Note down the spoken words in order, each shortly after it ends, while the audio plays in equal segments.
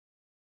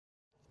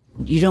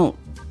You don't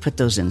put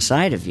those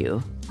inside of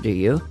you, do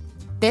you?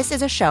 This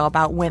is a show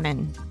about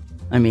women.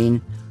 I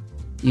mean,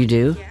 you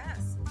do?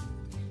 Yes.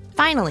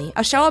 Finally,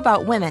 a show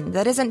about women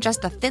that isn't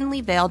just a thinly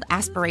veiled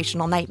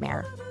aspirational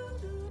nightmare.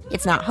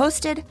 It's not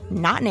hosted,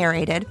 not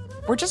narrated.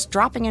 We're just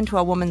dropping into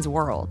a woman's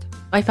world.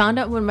 I found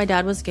out when my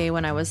dad was gay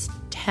when I was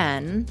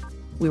 10.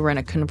 We were in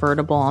a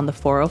convertible on the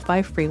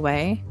 405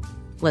 freeway,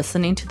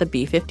 listening to the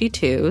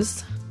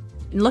B-52s.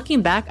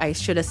 Looking back, I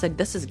should have said,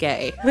 this is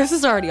gay. This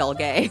is already all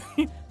gay.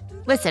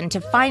 Listen to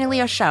Finally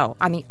a Show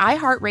on the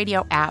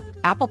iHeartRadio app,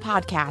 Apple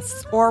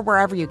Podcasts, or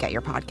wherever you get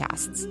your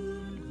podcasts.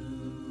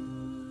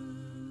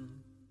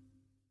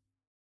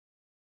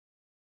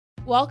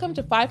 Welcome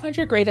to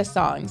 500 Greatest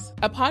Songs,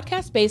 a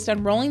podcast based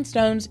on Rolling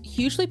Stone's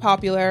hugely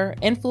popular,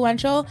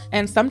 influential,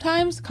 and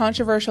sometimes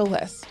controversial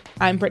list.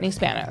 I'm Brittany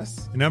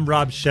Spanos. And I'm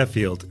Rob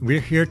Sheffield. We're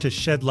here to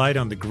shed light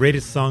on the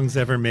greatest songs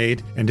ever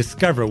made and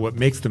discover what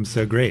makes them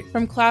so great.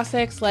 From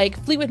classics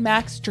like Fleetwood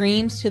Mac's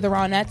Dreams to the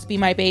Ronettes' Be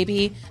My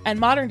Baby, and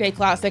modern-day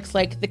classics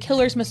like The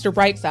Killers' Mr.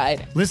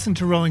 Brightside. Listen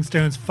to Rolling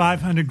Stone's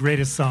 500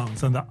 Greatest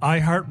Songs on the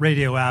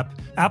iHeartRadio app,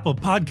 Apple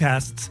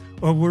Podcasts,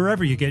 or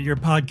wherever you get your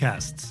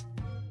podcasts.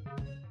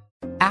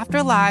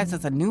 After Lives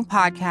is a new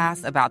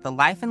podcast about the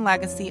life and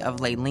legacy of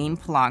Layleen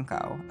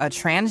Polanco, a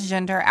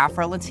transgender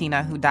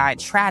Afro-Latina who died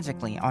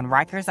tragically on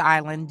Rikers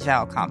Island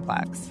jail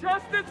complex.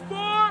 Justice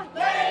for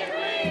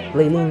Layleen!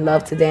 Layleen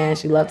loved to dance.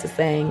 She loved to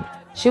sing.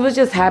 She was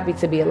just happy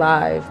to be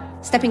alive.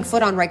 Stepping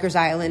foot on Rikers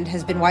Island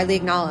has been widely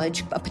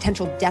acknowledged a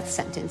potential death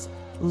sentence.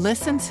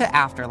 Listen to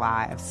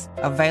Afterlives,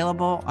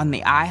 available on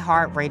the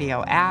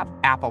iHeartRadio app,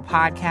 Apple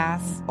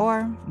Podcasts,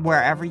 or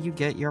wherever you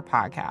get your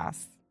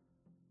podcasts.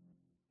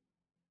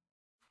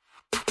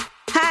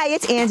 Hi,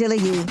 it's Angela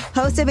Yee,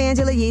 host of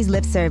Angela Yee's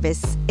Lip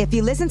Service. If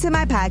you listen to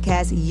my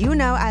podcast, you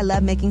know I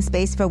love making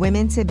space for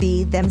women to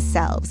be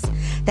themselves.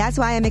 That's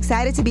why I'm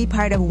excited to be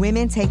part of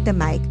Women Take the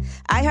Mic,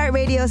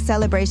 iHeartRadio's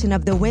celebration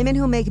of the women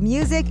who make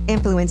music,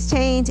 influence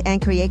change,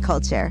 and create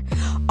culture.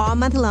 All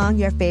month long,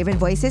 your favorite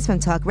voices from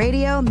talk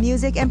radio,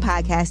 music, and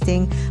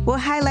podcasting will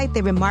highlight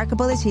the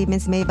remarkable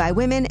achievements made by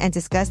women and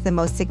discuss the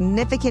most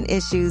significant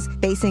issues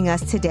facing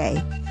us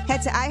today.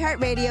 Head to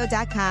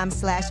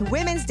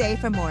iHeartRadio.com/Women's Day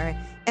for more.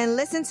 And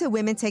listen to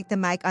Women Take the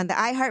Mic on the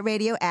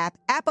iHeartRadio app,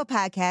 Apple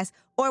Podcasts,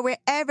 or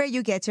wherever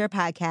you get your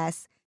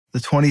podcasts.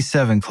 The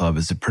 27 Club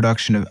is a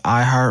production of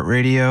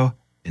iHeartRadio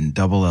and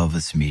Double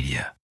Elvis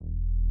Media.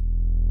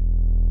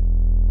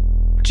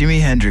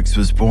 Jimi Hendrix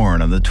was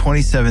born on the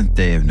 27th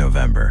day of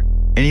November,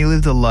 and he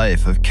lived a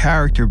life of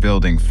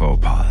character-building faux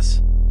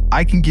pas.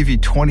 I can give you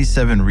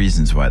 27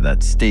 reasons why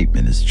that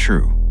statement is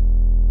true.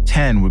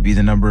 10 would be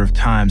the number of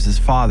times his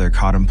father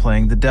caught him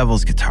playing the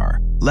devil's guitar,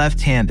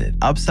 left-handed,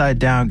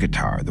 upside-down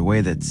guitar, the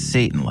way that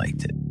Satan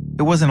liked it.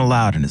 It wasn't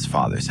allowed in his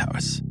father's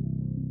house.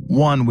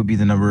 1 would be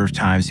the number of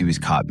times he was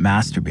caught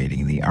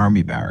masturbating in the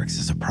army barracks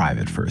as a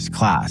private first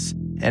class,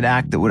 an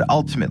act that would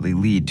ultimately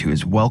lead to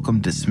his welcome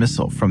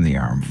dismissal from the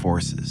armed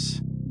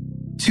forces.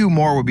 2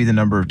 more would be the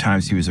number of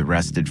times he was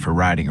arrested for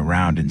riding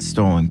around in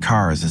stolen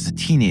cars as a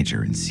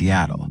teenager in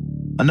Seattle.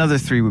 Another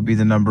 3 would be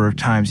the number of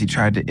times he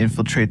tried to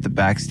infiltrate the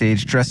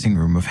backstage dressing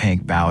room of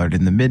Hank Ballard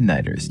and the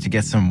Midnighters to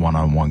get some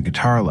one-on-one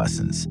guitar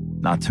lessons,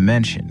 not to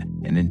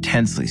mention an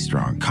intensely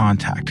strong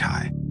contact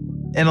high.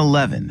 And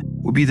 11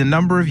 would be the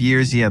number of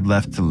years he had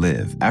left to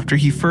live after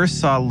he first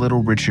saw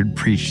Little Richard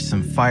preach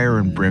some fire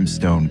and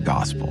brimstone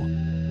gospel,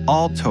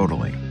 all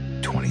totaling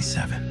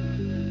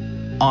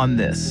 27. On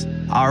this,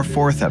 our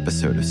 4th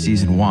episode of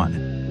Season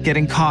 1,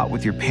 getting caught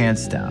with your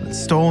pants down,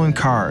 stolen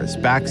cars,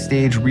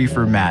 backstage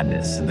reefer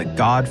madness, and the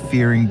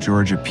God-fearing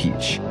Georgia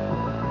peach.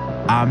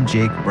 I'm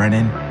Jake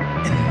Brennan,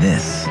 and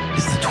this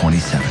is the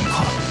 27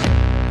 Club.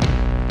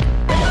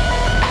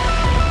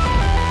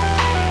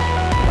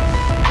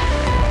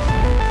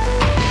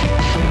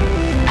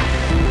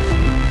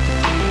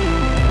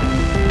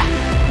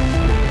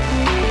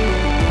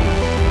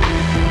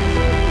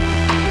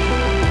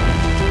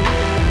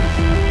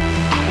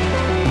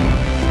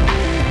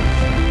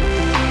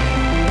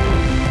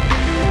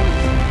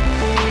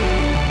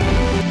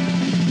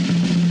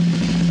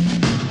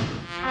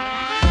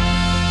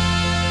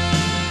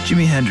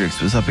 Jimi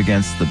Hendrix was up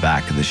against the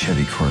back of the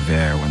Chevy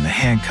Corvair when the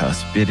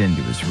handcuffs bit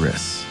into his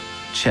wrists.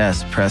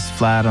 Chest pressed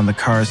flat on the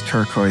car's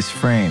turquoise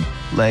frame,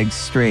 legs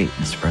straight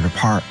and spread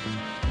apart.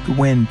 The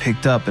wind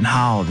picked up and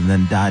howled and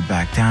then died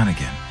back down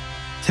again.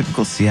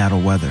 Typical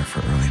Seattle weather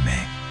for early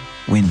May.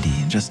 Windy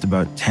and just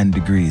about 10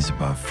 degrees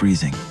above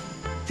freezing.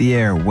 The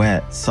air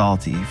wet,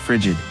 salty,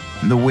 frigid,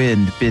 and the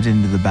wind bit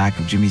into the back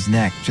of Jimmy's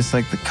neck just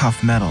like the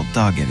cuff metal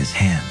dug at his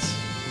hands.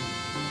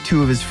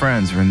 2 of his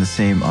friends were in the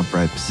same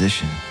upright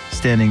position,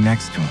 standing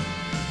next to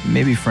him.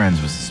 Maybe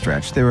friends was a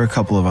stretch. There were a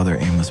couple of other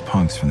aimless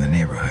punks from the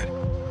neighborhood.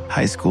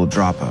 High school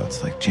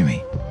dropouts like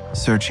Jimmy,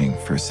 searching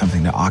for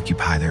something to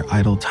occupy their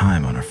idle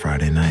time on a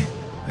Friday night.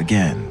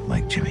 Again,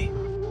 like Jimmy.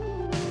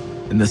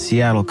 And the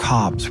Seattle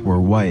cops were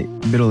white,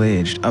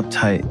 middle-aged,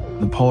 uptight,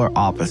 the polar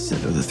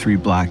opposite of the 3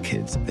 black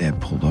kids that they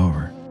had pulled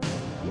over.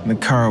 And the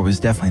car was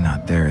definitely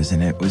not theirs,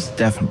 and it was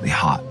definitely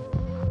hot.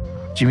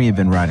 Jimi had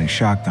been riding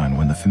shotgun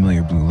when the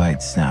familiar blue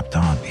light snapped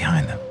on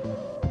behind them.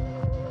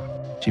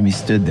 Jimi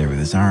stood there with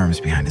his arms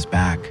behind his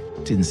back,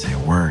 didn't say a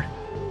word.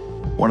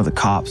 One of the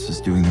cops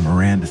was doing the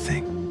Miranda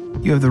thing.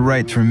 "You have the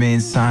right to remain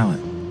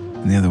silent."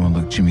 And the other one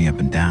looked Jimi up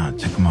and down,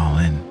 took him all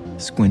in,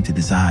 squinted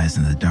his eyes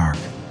in the dark,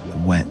 the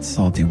wet,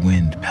 salty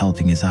wind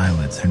pelting his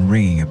eyelids and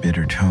ringing a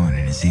bitter tone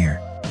in his ear.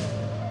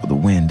 Will the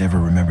wind ever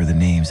remember the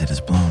names it has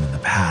blown in the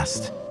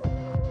past?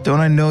 "Don't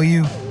I know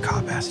you?" the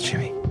cop asked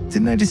Jimi.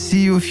 "Didn't I just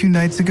see you a few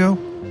nights ago?"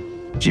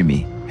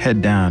 Jimi,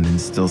 head down and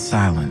still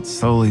silent,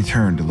 slowly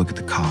turned to look at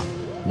the cop,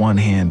 one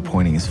hand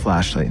pointing his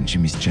flashlight in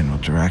Jimmy's general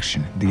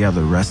direction, the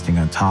other resting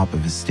on top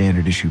of his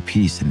standard issue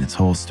piece in its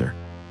holster.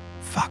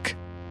 Fuck,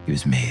 he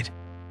was made.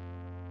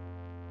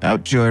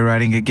 "Out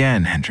joyriding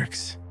again,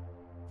 Hendrix."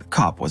 The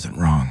cop wasn't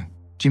wrong.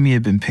 Jimi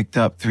had been picked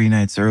up 3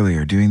 nights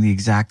earlier doing the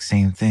exact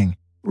same thing,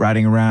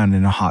 riding around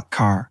in a hot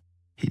car.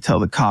 He'd tell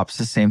the cops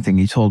the same thing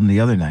he told him the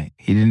other night.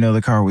 He didn't know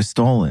the car was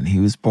stolen. He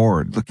was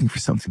bored, looking for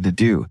something to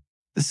do.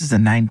 This is a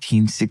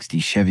 1960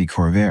 Chevy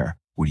Corvair.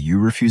 Would you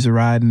refuse a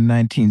ride in a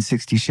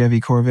 1960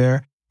 Chevy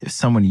Corvair? If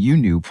someone you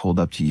knew pulled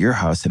up to your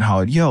house and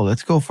hollered, "Yo,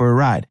 let's go for a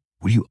ride,"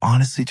 would you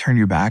honestly turn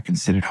your back and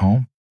sit at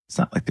home? It's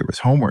not like there was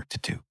homework to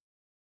do.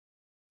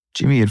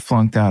 Jimi had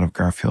flunked out of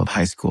Garfield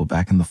High School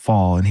back in the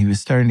fall, and he was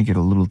starting to get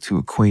a little too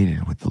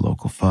acquainted with the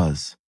local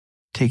fuzz.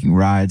 Taking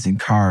rides in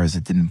cars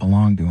that didn't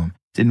belong to him,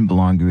 didn't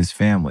belong to his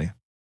family.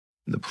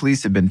 The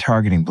police had been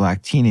targeting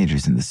black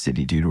teenagers in the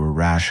city due to a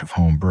rash of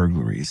home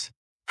burglaries,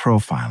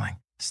 profiling,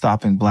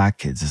 stopping black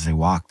kids as they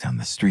walked down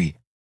the street.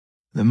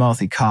 The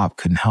mouthy cop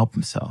couldn't help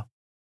himself.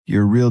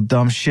 "You're a real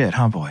dumb shit,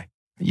 huh, boy?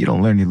 You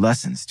don't learn your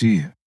lessons, do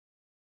you?"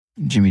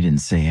 Jimi didn't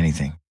say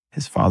anything.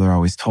 His father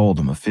always told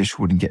him a fish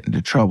wouldn't get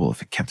into trouble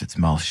if it kept its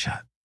mouth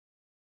shut.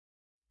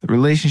 The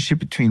relationship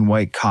between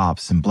white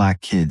cops and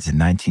black kids in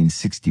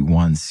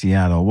 1961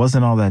 Seattle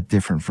wasn't all that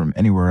different from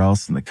anywhere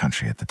else in the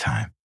country at the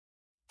time.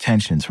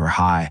 Tensions were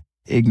high,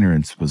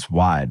 ignorance was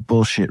wide,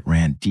 bullshit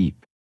ran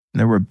deep, and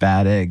there were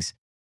bad eggs.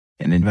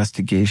 An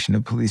investigation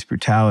of police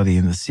brutality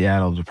in the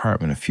Seattle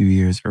department a few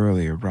years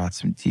earlier brought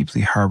some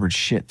deeply harbored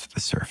shit to the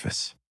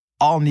surface.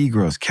 "All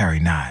Negroes carry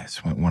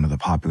knives," went one of the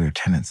popular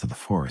tenets of the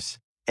force.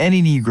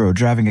 "Any Negro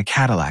driving a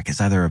Cadillac is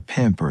either a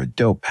pimp or a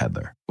dope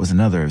peddler," was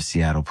another of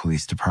Seattle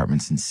Police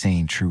Department's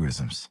insane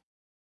truisms.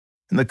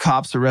 And the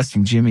cops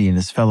arresting Jimi and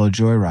his fellow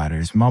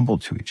joyriders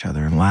mumbled to each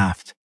other and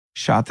laughed,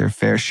 shot their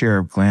fair share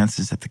of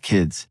glances at the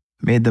kids,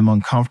 made them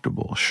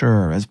uncomfortable,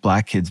 sure, as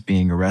black kids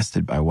being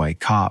arrested by white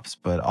cops,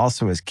 but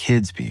also as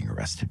kids being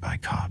arrested by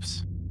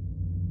cops.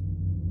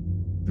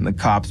 And the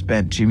cops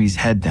bent Jimmy's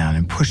head down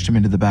and pushed him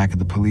into the back of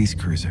the police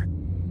cruiser.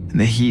 And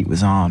the heat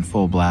was on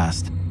full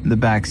blast, and the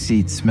back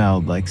seat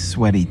smelled like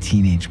sweaty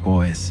teenage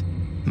boys.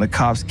 And the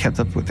cops kept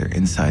up with their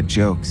inside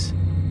jokes,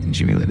 and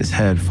Jimi let his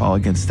head fall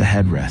against the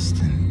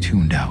headrest and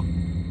tuned out.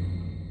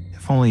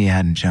 If only he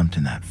hadn't jumped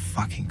in that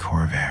fucking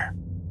Corvair.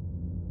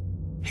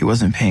 He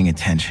wasn't paying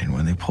attention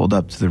when they pulled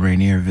up to the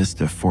Rainier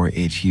Vista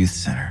 4-H Youth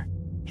Center.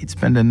 He'd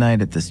spent a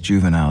night at this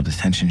juvenile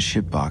detention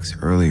shitbox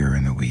earlier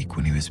in the week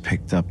when he was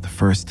picked up the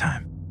first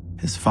time.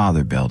 His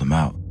father bailed him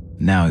out.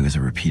 Now he was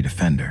a repeat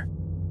offender.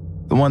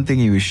 The one thing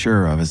he was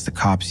sure of as the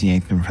cops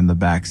yanked him from the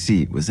back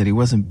seat was that he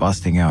wasn't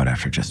busting out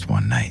after just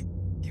one night.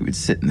 He would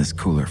sit in this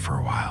cooler for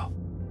a while.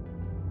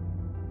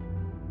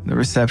 The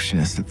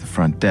receptionist at the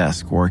front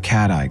desk wore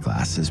cat-eye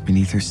glasses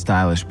beneath her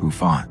stylish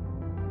bouffant.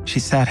 She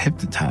sat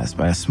hypnotized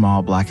by a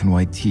small black and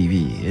white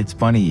TV, its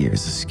bunny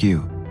ears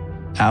askew.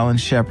 Alan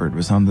Shepard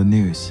was on the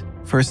news,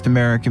 first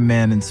American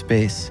man in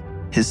space.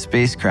 His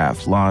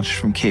spacecraft launched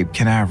from Cape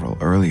Canaveral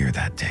earlier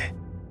that day.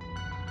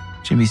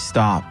 Jimi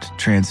stopped,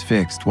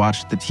 transfixed,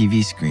 watched the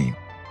TV screen,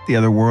 the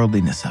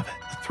otherworldliness of it,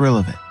 the thrill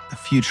of it, the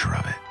future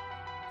of it.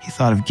 He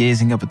thought of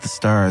gazing up at the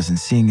stars and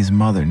seeing his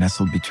mother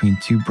nestled between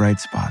 2 bright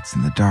spots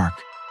in the dark.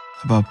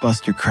 About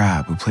Buster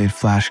Crabbe, who played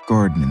Flash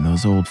Gordon in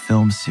those old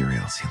film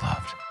serials he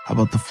loved.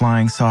 About the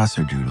flying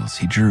saucer doodles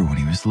he drew when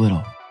he was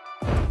little.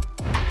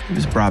 He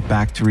was brought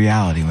back to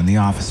reality when the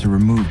officer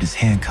removed his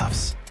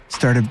handcuffs,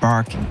 started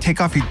barking, "Take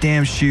off your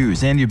damn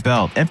shoes and your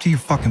belt, empty your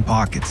fucking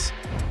pockets."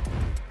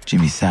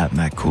 Jimi sat in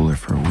that cooler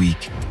for a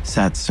week,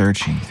 sat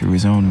searching through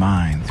his own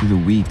mind, through the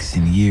weeks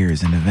and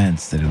years and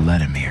events that had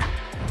led him here.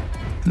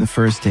 And the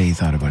first day he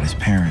thought about his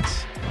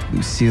parents.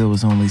 Lucille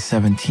was only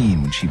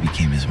 17 when she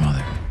became his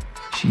mother.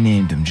 She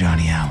named him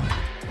Johnny Allen.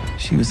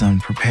 She was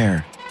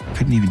unprepared,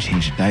 couldn't even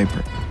change a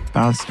diaper,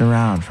 bounced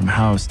around from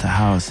house to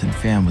house and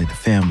family to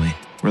family,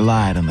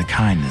 relied on the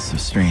kindness of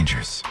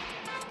strangers.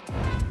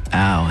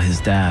 Al,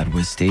 his dad,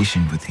 was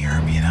stationed with the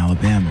Army in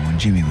Alabama when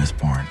Jimi was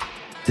born.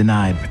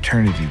 Denied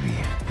paternity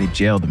leave, they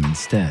jailed him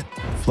instead.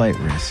 Flight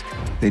risk,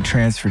 they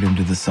transferred him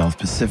to the South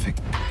Pacific.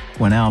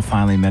 When Al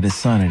finally met his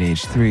son at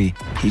age 3,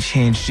 he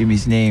changed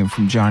Jimmy's name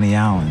from Johnny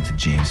Allen to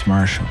James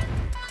Marshall.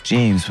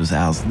 James was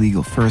Al's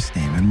legal first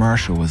name, and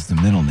Marshall was the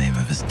middle name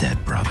of his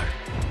dead brother.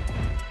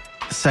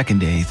 The second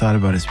day, he thought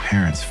about his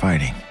parents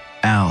fighting.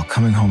 Al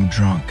coming home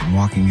drunk and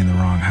walking in the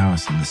wrong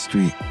house in the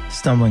street,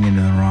 stumbling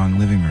into the wrong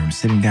living room,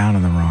 sitting down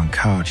on the wrong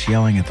couch,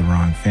 yelling at the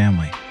wrong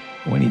family.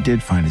 When he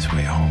did find his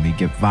way home, he'd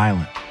get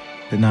violent.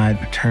 Denied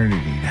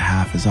paternity to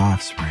half his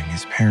offspring.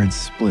 His parents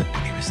split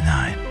when he was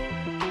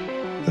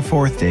 9. The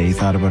 4th day, he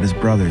thought about his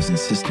brothers and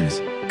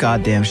sisters.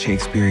 Goddamn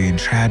Shakespearean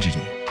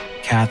tragedy.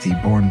 Kathy,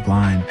 born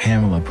blind.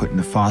 Pamela, put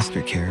into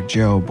foster care.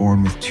 Joe,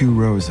 born with 2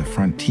 rows of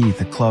front teeth,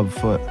 a club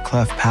foot, a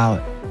cleft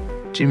palate.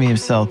 Jimmy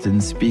himself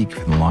didn't speak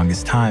for the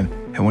longest time,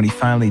 and when he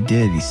finally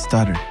did, he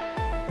stuttered.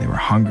 They were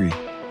hungry.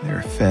 They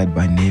were fed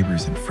by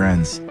neighbors and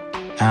friends.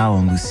 Al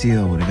and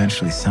Lucille would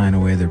eventually sign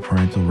away their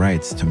parental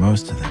rights to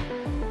most of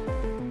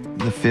them.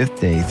 The 5th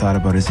day, he thought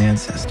about his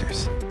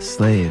ancestors.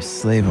 Slaves,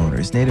 slave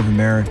owners, Native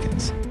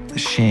Americans. The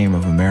shame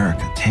of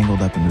America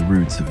tangled up in the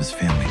roots of his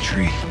family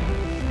tree.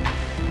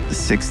 The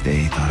 6th day,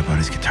 he thought about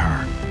his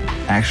guitar.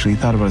 Actually, he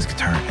thought about his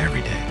guitar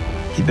every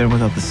day. He'd been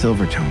without the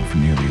silver tone for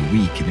nearly a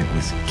week, and it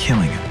was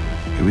killing him.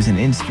 It was an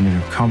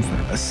instrument of comfort,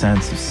 a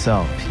sense of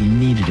self. He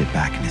needed it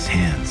back in his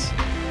hands.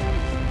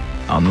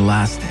 On the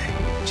last day,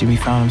 Jimmy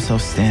found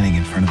himself standing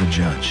in front of the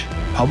judge,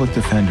 public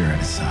defender at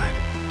his side.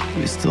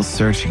 He was still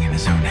searching in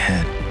his own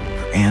head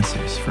for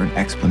answers, for an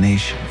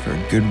explanation, for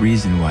a good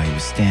reason why he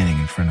was standing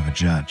in front of a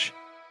judge.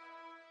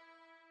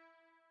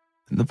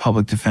 The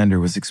public defender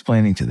was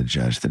explaining to the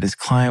judge that his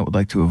client would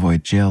like to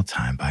avoid jail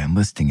time by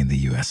enlisting in the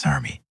U.S.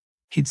 Army.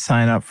 He'd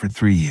sign up for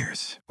 3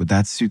 years. Would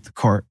that suit the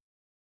court?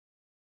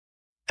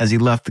 As he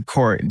left the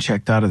court and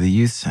checked out of the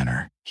youth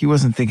center, he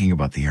wasn't thinking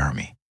about the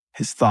Army.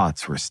 His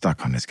thoughts were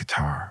stuck on his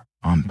guitar,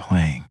 on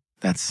playing,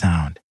 that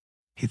sound.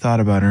 He thought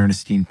about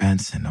Ernestine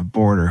Benson, a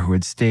boarder who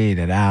had stayed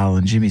at Al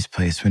and Jimmy's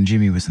place when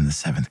Jimmy was in the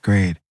 7th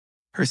grade.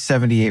 Her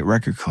 78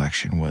 record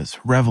collection was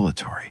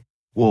revelatory.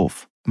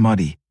 Wolf,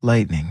 Muddy,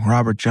 Lightning,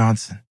 Robert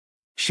Johnson.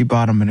 She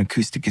bought him an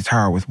acoustic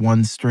guitar with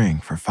 1 string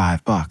for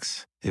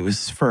 $5. It was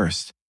his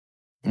first.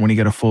 When he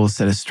got a full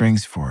set of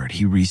strings for it,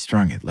 he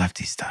restrung it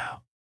lefty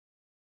style.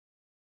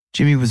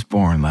 Jimmy was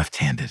born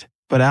left-handed,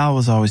 but Al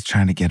was always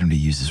trying to get him to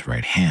use his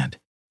right hand.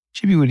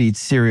 Jimmy would eat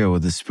cereal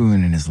with a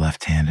spoon in his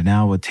left hand, and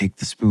Al would take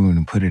the spoon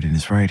and put it in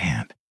his right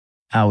hand.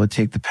 Al would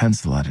take the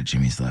pencil out of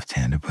Jimmy's left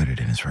hand and put it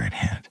in his right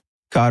hand.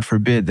 God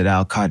forbid that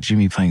Al caught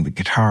Jimmy playing the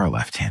guitar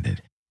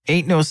left-handed.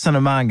 Ain't no son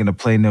of mine gonna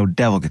play no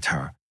devil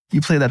guitar.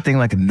 You play that thing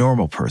like a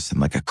normal person,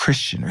 like a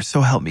Christian, or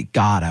so help me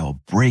God, I will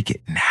break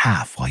it in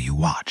half while you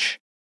watch.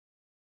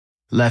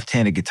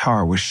 Left-handed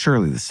guitar was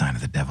surely the sign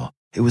of the devil.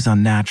 It was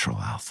unnatural,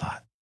 Al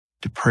thought.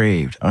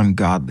 Depraved,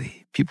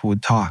 ungodly. People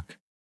would talk.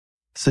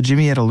 So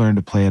Jimmy had to learn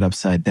to play it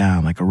upside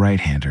down like a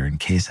right-hander in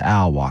case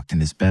Al walked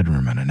in his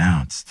bedroom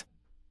unannounced.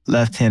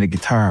 Left-handed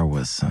guitar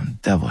was some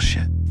devil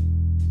shit.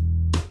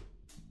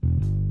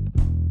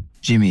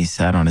 Jimmy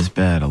sat on his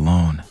bed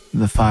alone,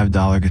 the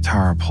 $5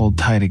 guitar pulled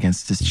tight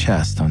against his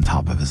chest on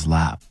top of his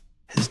lap.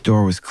 His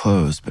door was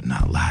closed but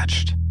not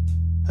latched.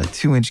 A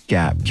 2-inch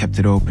gap kept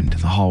it open to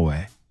the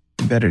hallway.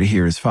 Better to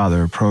hear his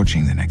father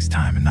approaching the next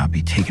time and not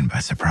be taken by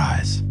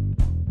surprise.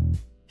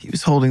 He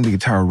was holding the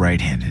guitar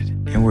right-handed,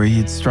 and where he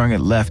had strung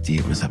it lefty,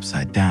 it was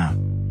upside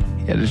down.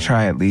 He had to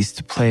try at least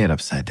to play it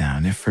upside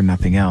down, if for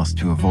nothing else,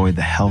 to avoid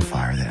the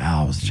hellfire that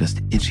Al was just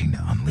itching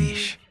to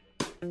unleash.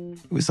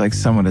 It was like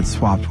someone had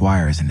swapped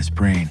wires in his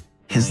brain,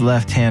 his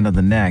left hand on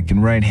the neck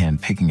and right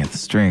hand picking at the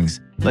strings,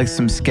 like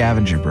some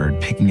scavenger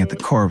bird picking at the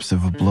corpse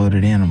of a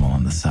bloated animal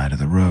on the side of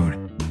the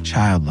road.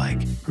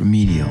 Childlike,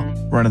 remedial,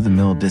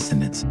 run-of-the-mill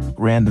dissonance,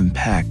 random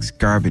pecks,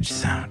 garbage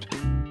sound.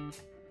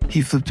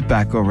 He flipped it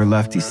back over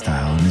lefty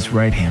style, and his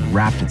right hand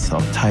wrapped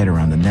itself tight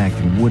around the neck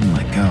and wouldn't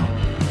let go.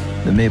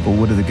 The maple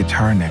wood of the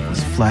guitar neck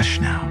was flesh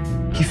now.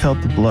 He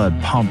felt the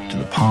blood pump to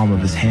the palm of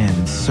his hand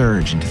and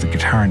surge into the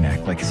guitar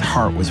neck like his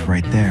heart was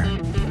right there.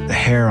 The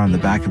hair on the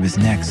back of his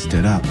neck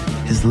stood up.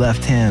 His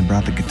left hand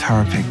brought the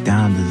guitar pick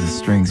down to the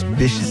strings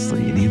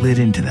viciously, and he lit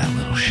into that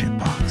little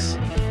shitbox.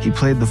 He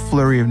played the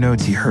flurry of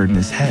notes he heard in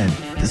his head,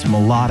 this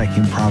melodic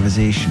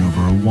improvisation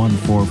over a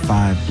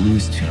 1-4-5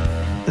 blues tune.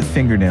 The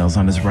fingernails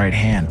on his right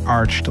hand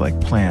arched like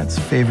plants,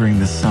 favoring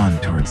the sun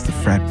towards the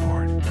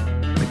fretboard.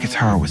 The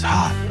guitar was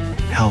hot,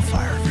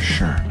 hellfire for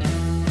sure.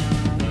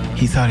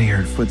 He thought he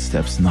heard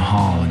footsteps in the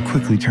hall and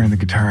quickly turned the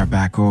guitar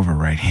back over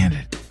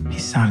right-handed. He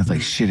sounded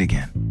like shit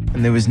again,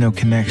 and there was no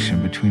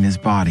connection between his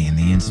body and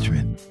the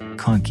instrument.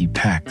 Clunky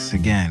pecks,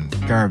 again,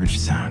 garbage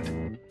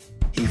sound.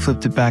 He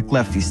flipped it back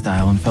lefty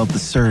style and felt the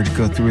surge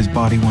go through his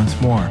body once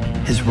more.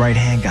 His right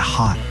hand got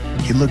hot.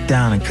 He looked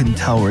down and couldn't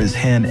tell where his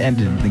hand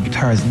ended and the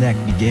guitar's neck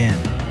began.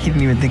 He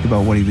didn't even think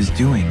about what he was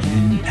doing. He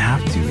didn't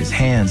have to. His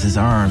hands, his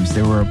arms,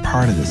 they were a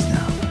part of this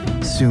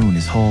now. Soon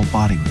his whole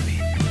body would be.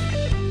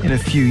 In a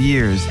few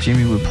years,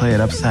 Jimmy would play it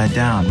upside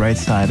down, right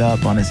side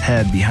up, on his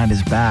head, behind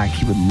his back.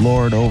 He would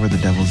lord over the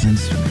devil's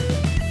instrument.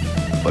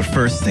 But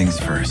first things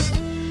first.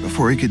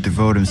 Before he could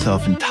devote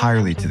himself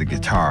entirely to the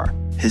guitar,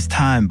 his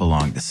time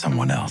belonged to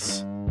someone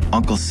else.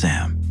 Uncle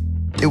Sam.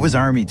 It was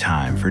army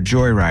time for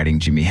joyriding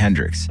Jimi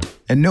Hendrix,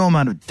 and no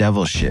amount of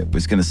devil shit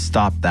was going to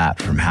stop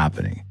that from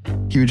happening.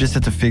 He would just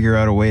have to figure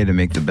out a way to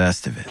make the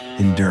best of it,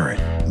 endure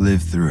it,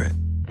 live through it,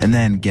 and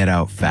then get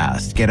out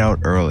fast, get out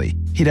early.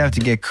 He'd have to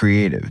get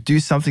creative, do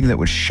something that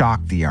would shock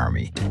the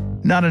army.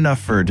 Not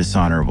enough for a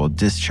dishonorable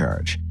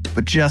discharge.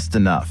 but just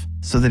enough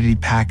so that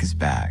he'd pack his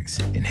bags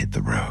and hit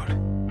the road.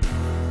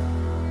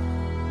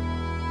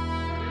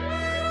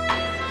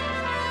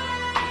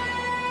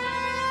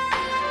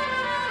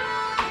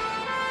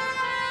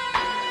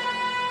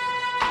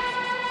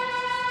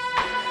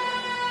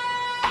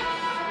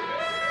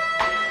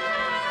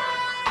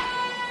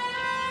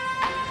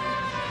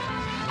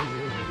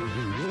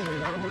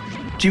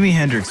 Jimi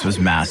Hendrix was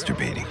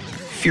masturbating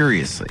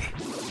furiously,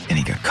 and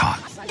he got caught.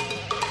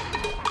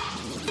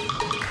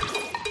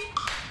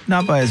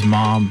 Not by his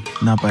mom,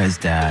 not by his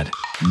dad,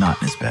 not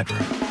in his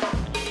bedroom.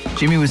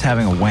 Jimi was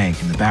having a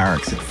wank in the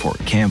barracks at Fort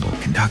Campbell,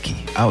 Kentucky,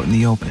 out in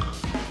the open.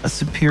 A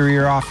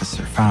superior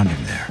officer found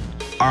him there,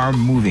 arm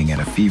moving at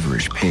a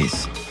feverish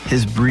pace,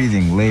 his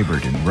breathing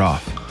labored and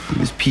rough. He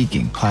was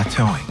peaking,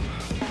 plateauing.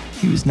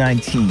 He was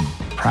 19,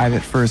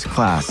 private first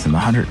class in the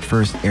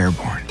 101st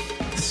Airborne,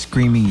 the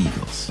Screaming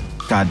Eagles.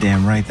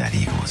 Goddamn right that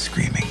eagle was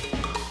screaming.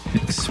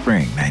 It was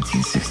spring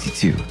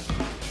 1962.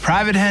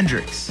 Private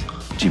Hendrix.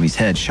 Jimmy's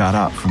head shot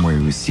up from where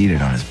he was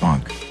seated on his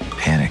bunk.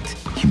 Panicked,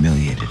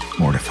 humiliated,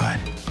 mortified.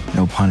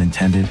 No pun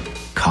intended,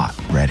 caught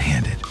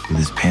red-handed, with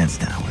his pants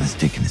down, with his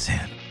dick in his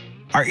hand.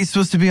 Aren't you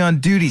supposed to be on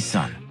duty,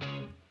 son?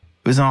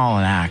 It was all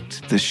an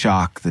act. The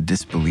shock, the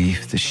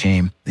disbelief, the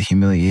shame, the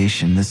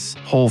humiliation. This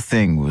whole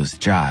thing was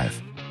jive.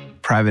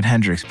 Private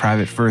Hendrix,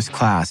 private first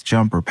class,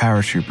 jumper,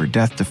 paratrooper,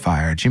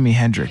 death-defier, Jimi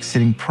Hendrix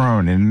sitting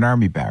prone in an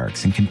army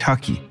barracks in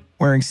Kentucky,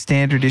 wearing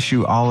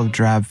standard-issue olive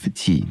drab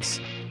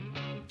fatigues.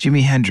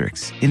 Jimi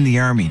Hendrix, in the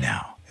army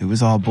now. It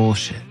was all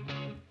bullshit.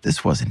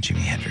 This wasn't Jimi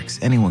Hendrix.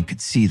 Anyone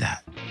could see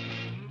that.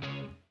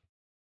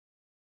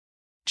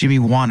 Jimi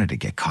wanted to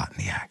get caught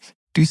in the act.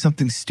 Do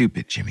something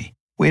stupid, Jimi.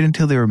 Wait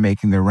until they were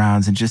making their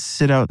rounds and just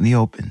sit out in the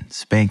open,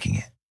 spanking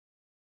it.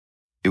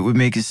 It would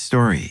make his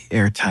story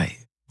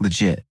airtight,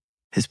 legit.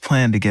 His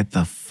plan to get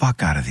the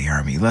fuck out of the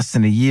army less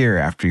than a year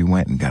after he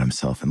went and got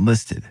himself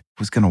enlisted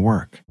was going to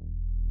work.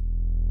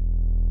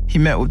 He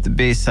met with the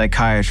base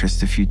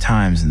psychiatrist a few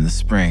times in the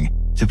spring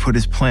to put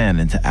his plan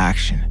into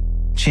action,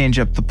 change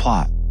up the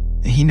plot.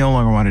 He no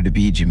longer wanted to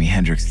be Jimi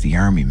Hendrix, the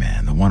army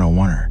man, the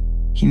 101er.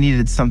 He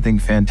needed something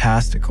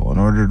fantastical in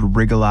order to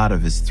wriggle out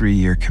of his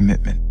 3-year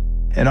commitment,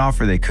 an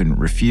offer they couldn't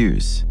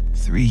refuse.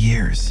 3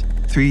 years.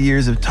 3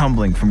 years of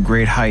tumbling from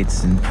great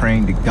heights and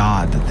praying to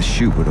God that the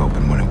chute would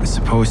open when it was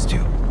supposed to.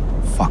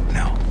 Fuck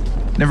no.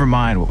 Never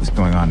mind what was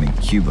going on in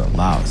Cuba,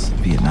 Laos, and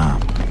Vietnam.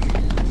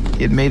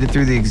 He had made it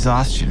through the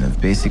exhaustion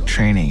of basic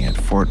training at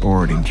Fort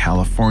Ord in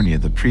California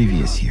the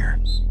previous year,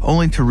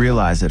 only to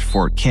realize at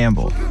Fort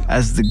Campbell,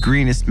 as the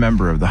greenest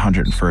member of the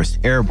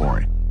 101st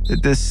Airborne,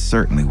 that this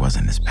certainly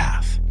wasn't his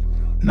path,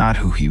 not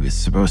who he was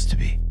supposed to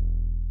be.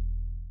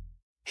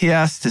 He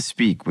asked to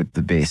speak with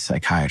the base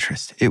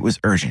psychiatrist. It was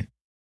urgent.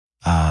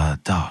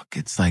 Doc,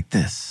 it's like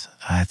this.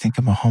 I think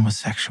I'm a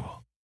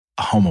homosexual.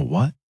 A homo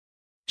what?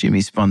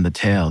 Jimi spun the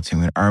tale to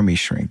an army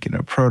shrink in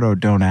a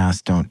proto-don't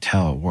ask, don't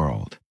tell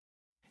world.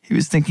 He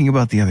was thinking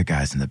about the other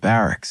guys in the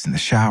barracks, in the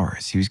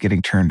showers. He was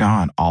getting turned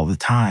on all the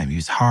time. He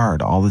was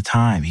hard all the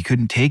time. He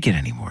couldn't take it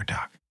anymore,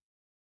 Doc.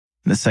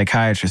 And the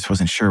psychiatrist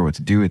wasn't sure what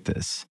to do with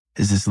this.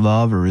 Is this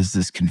love or is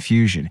this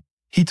confusion?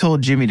 He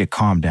told Jimi to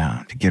calm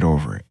down, to get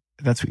over it.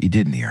 That's what you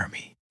did in the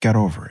army. Got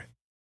over it.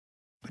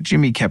 But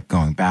Jimi kept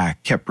going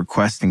back, kept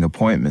requesting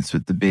appointments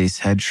with the base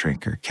head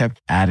shrinker,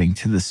 kept adding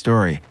to the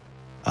story.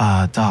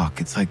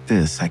 Doc, it's like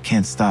this. I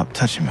can't stop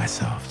touching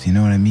myself. Do you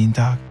know what I mean,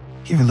 Doc?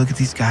 You ever look at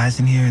these guys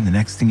in here and the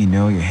next thing you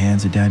know, your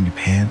hands are down your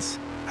pants?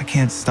 I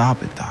can't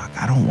stop it, Doc.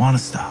 I don't want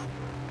to stop.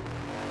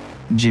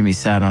 Jimi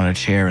sat on a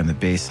chair in the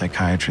base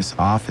psychiatrist's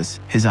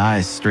office, his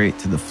eyes straight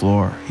to the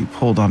floor. He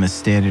pulled on his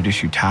standard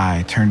issue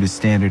tie, turned his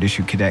standard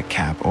issue cadet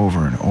cap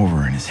over and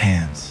over in his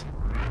hands.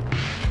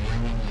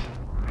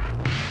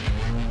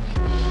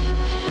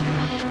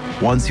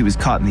 Once he was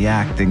caught in the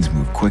act, things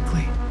moved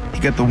quickly. He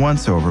got the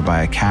once-over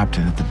by a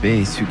captain at the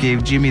base who gave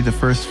Jimi the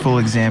first full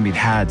exam he'd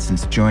had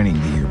since joining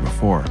the year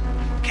before.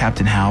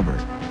 Captain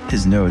Halbert.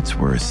 His notes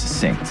were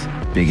succinct,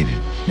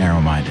 bigoted,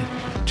 narrow-minded,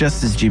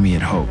 just as Jimi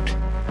had hoped.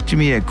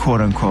 Jimi had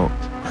quote-unquote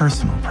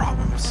personal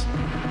problems.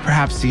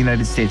 Perhaps the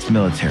United States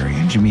military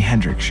and Jimi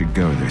Hendrix should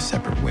go their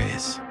separate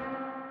ways.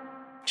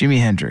 Jimi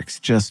Hendrix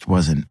just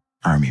wasn't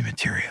army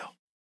material.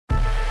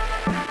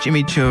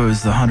 Jimi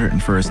chose the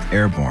 101st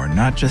Airborne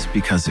not just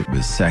because it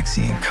was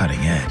sexy and cutting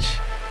edge.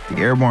 The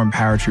airborne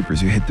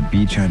paratroopers who hit the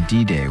beach on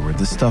D-Day were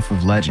the stuff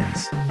of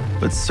legends.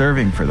 But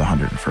serving for the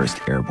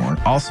 101st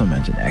Airborne also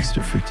meant an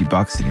extra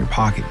 $50 in your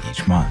pocket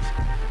each month.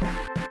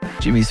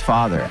 Jimi's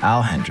father,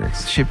 Al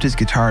Hendrix, shipped his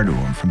guitar to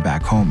him from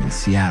back home in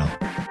Seattle.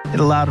 It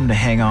allowed him to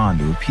hang on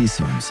to a piece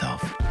of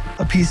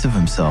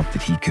himself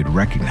that he could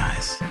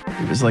recognize.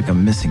 It was like a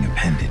missing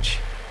appendage.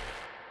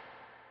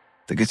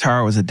 The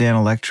guitar was a Dan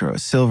Electro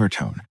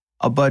Silvertone,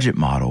 a budget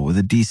model with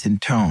a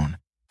decent tone.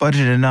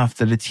 Budget enough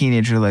that a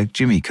teenager like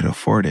Jimi could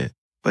afford it,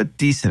 but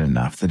decent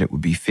enough that it would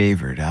be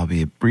favored,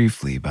 albeit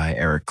briefly, by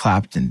Eric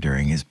Clapton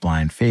during his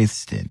Blind Faith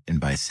stint and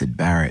by Syd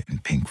Barrett in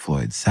Pink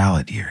Floyd's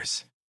Salad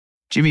years.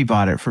 Jimi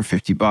bought it for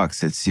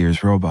 $50 at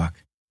Sears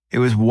Roebuck. It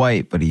was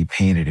white, but he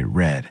painted it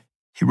red.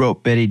 He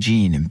wrote Betty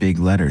Jean in big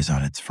letters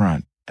on its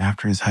front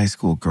after his high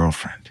school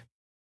girlfriend.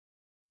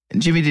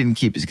 And Jimi didn't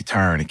keep his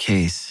guitar in a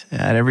case.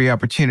 At every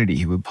opportunity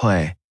he would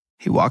play,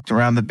 he walked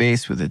around the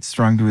bass with it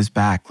strung to his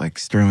back like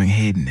Sterling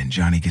Hayden and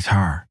Johnny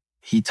Guitar.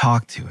 He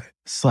talked to it,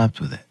 slept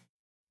with it.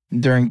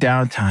 During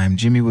downtime,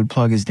 Jimi would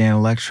plug his Dan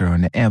Electro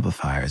into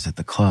amplifiers at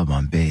the club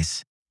on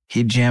bass.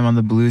 He'd jam on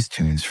the blues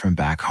tunes from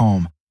back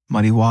home,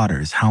 Muddy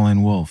Waters,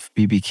 Howlin' Wolf,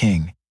 B.B.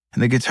 King,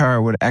 and the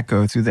guitar would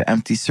echo through the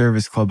empty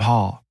service club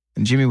hall.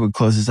 And Jimi would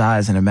close his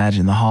eyes and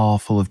imagine the hall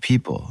full of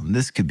people.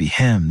 This could be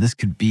him. This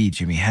could be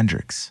Jimi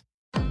Hendrix.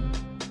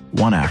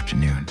 One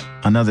afternoon,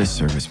 another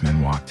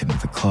serviceman walked into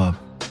the club,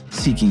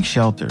 seeking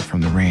shelter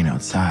from the rain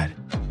outside.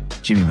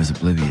 Jimi was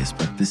oblivious,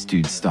 but this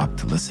dude stopped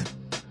to listen.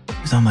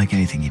 It was unlike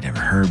anything he'd ever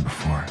heard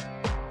before.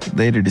 He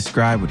later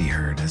described what he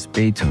heard as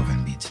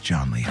Beethoven meets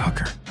John Lee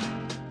Hooker.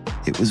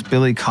 It was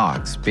Billy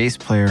Cox, bass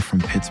player from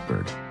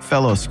Pittsburgh,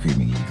 fellow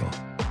Screaming Eagle.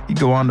 He'd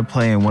go on to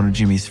play in one of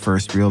Jimi's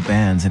first real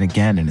bands and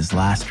again in his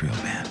last real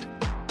band.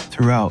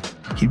 Throughout,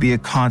 he'd be a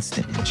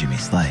constant in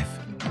Jimi's life,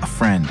 a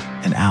friend,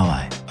 an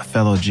ally, a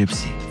fellow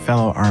gypsy,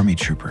 fellow army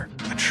trooper,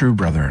 a true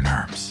brother in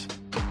arms.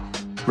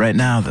 Right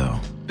now, though,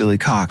 Billy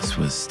Cox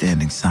was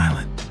standing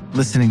silent,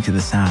 listening to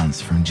the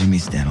sounds from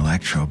Jimi's Dan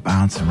Electro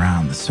bounce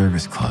around the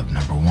service club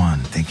number 1,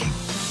 thinking,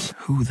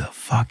 who the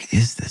fuck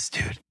is this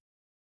dude?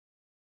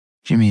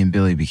 Jimi and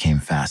Billy became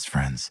fast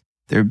friends.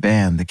 Their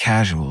band, The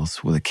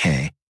Casuals, with a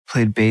K,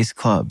 played bass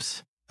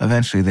clubs.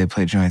 Eventually, they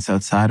played joints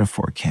outside of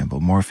Fort Campbell,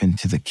 morph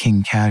into the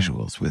King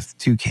Casuals with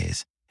 2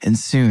 Ks. And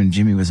soon,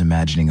 Jimi was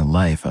imagining a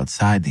life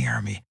outside the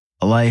Army,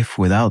 a life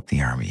without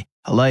the Army,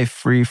 a life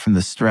free from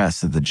the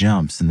stress of the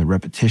jumps and the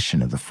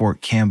repetition of the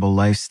Fort Campbell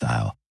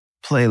lifestyle.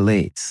 Play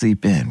late,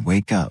 sleep in,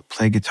 wake up,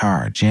 play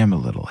guitar, jam a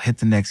little, hit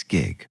the next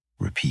gig,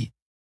 repeat.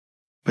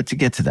 But to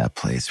get to that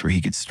place where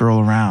he could stroll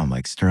around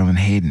like Sterling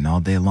Hayden all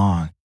day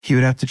long, he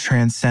would have to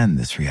transcend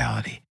this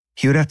reality.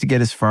 He would have to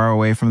get as far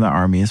away from the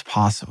Army as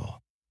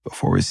possible,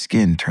 before his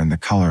skin turned the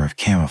color of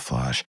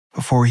camouflage,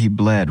 before he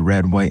bled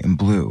red, white, and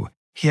blue.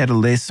 He had to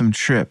lay some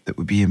trip that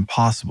would be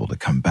impossible to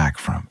come back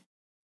from.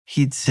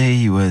 He'd say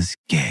he was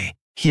gay.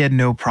 He had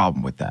no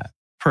problem with that,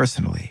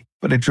 personally,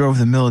 but it drove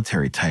the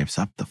military types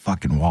up the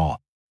fucking wall.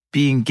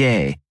 Being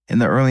gay in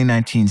the early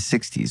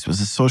 1960s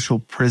was a social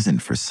prison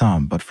for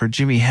some, but for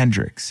Jimi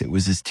Hendrix, it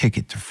was his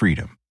ticket to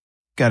freedom.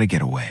 Gotta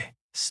get away,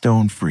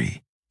 stone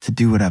free, to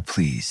do what I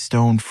please,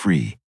 stone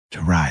free,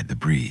 to ride the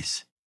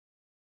breeze.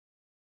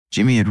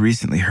 Jimi had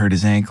recently hurt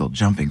his ankle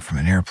jumping from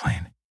an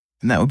airplane,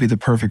 and that would be the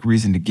perfect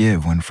reason to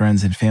give when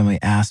friends and family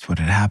asked what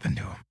had happened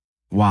to him.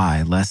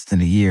 Why, less than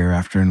a year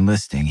after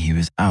enlisting, he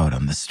was out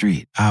on the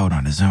street, out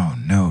on his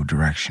own, no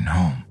direction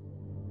home.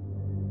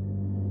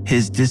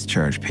 His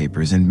discharge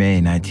papers in May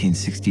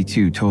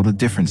 1962 told a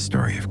different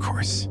story, of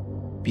course.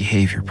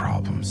 Behavior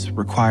problems,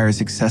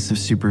 requires excessive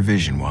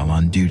supervision while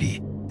on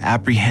duty,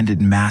 apprehended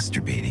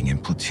masturbating in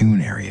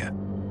platoon area.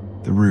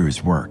 The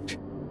ruse worked.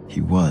 He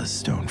was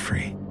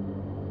stone-free.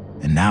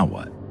 And now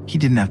what? He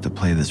didn't have to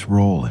play this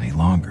role any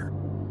longer.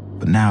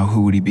 But now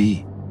who would he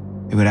be?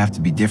 It would have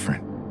to be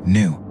different,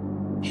 new.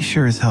 He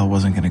sure as hell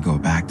wasn't going to go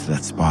back to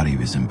that spot he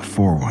was in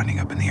before winding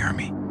up in the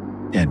Army.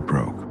 Dead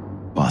broke,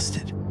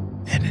 busted,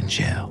 and in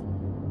jail.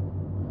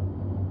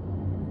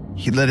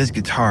 He let his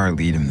guitar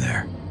lead him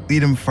there,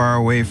 lead him far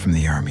away from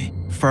the Army,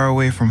 far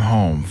away from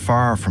home,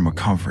 far from a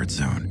comfort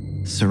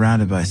zone,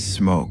 surrounded by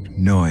smoke,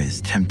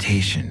 noise,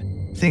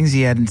 temptation, things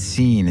he hadn't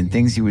seen and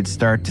things he would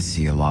start to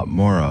see a lot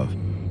more of.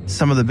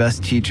 Some of the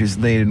best teachers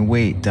laid in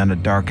wait down a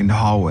darkened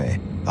hallway,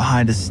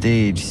 behind a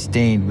stage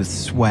stained with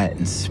sweat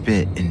and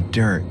spit and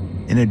dirt,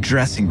 in a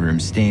dressing room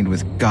stained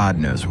with God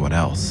knows what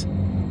else.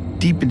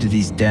 Deep into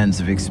these dens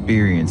of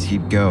experience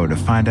he'd go to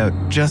find out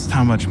just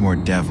how much more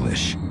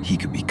devilish he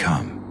could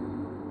become.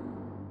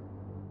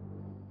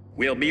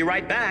 We'll be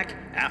right back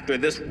after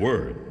this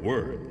word.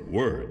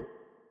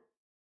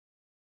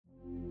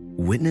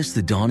 Witness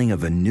the dawning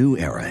of a new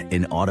era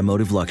in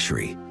automotive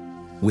luxury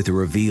with a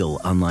reveal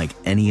unlike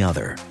any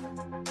other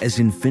as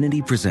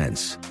Infiniti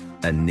presents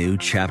a new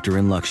chapter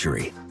in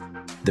luxury,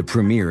 the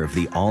premiere of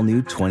the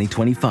all-new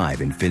 2025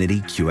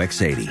 Infiniti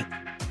QX80.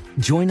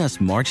 Join us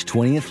March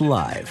 20th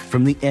live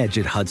from the Edge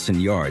at Hudson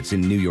Yards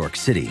in New York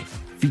City,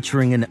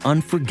 featuring an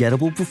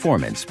unforgettable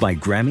performance by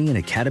Grammy and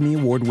Academy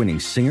Award-winning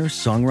singer,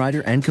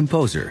 songwriter, and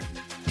composer,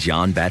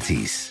 Jon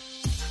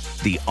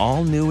Batiste. The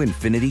all-new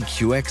Infiniti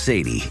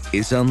QX80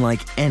 is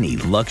unlike any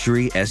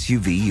luxury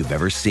SUV you've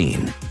ever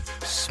seen.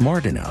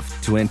 Smart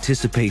enough to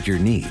anticipate your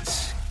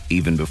needs,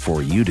 even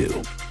before you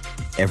do.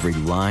 Every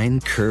line,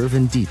 curve,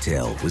 and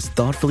detail was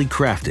thoughtfully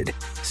crafted,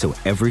 so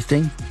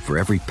everything for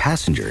every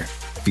passenger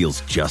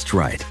feels just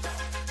right.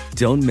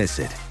 Don't miss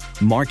it.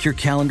 Mark your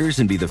calendars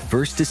and be the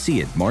first to see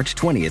it March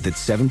 20th at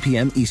 7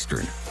 p.m.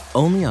 Eastern,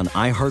 only on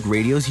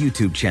iHeartRadio's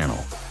YouTube channel.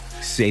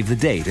 Save the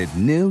date at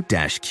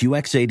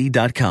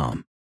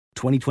new-QX80.com.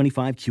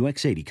 2025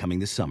 QX80 coming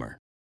this summer.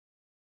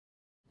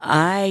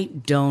 I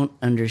don't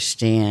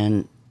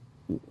understand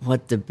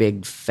what the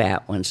big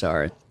fat ones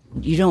are.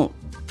 You don't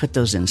put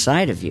those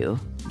inside of you,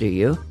 do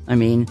you? I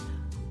mean,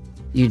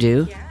 You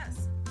do?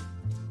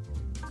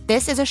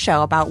 This is a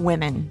show about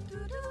women.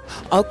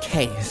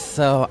 Okay,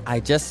 so I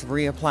just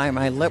reapplied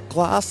my lip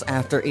gloss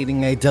after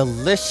eating a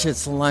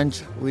delicious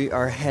lunch. We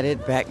are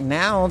headed back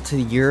now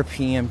to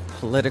European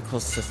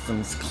Political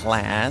Systems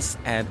class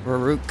at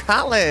Baruch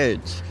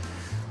College.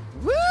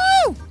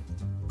 Woo!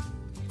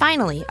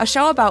 Finally, a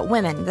show about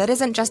women that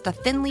isn't just a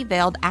thinly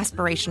veiled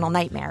aspirational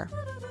nightmare.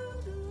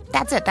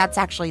 That's it. That's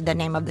actually the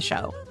name of the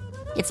show.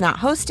 It's not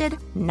hosted,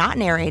 not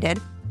narrated.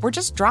 We're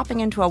just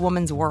dropping into a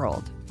woman's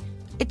world.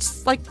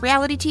 It's like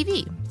reality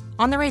TV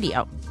on the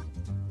radio.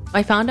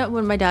 I found out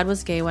when my dad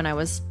was gay when I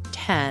was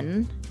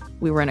 10.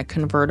 We were in a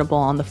convertible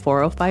on the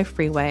 405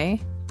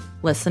 freeway,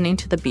 listening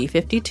to the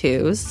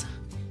B-52s.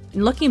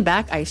 And looking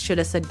back, I should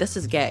have said, this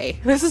is gay.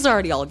 This is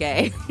already all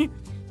gay.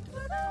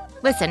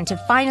 Listen to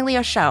Finally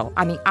a Show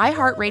on the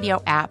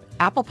iHeartRadio app,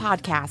 Apple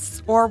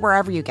Podcasts, or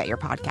wherever you get your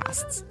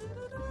podcasts.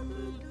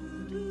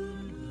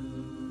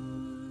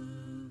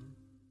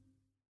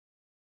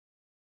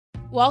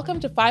 Welcome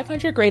to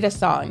 500 Greatest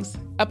Songs,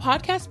 a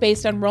podcast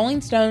based on Rolling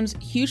Stone's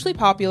hugely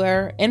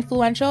popular,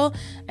 influential,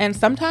 and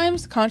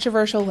sometimes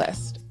controversial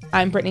list.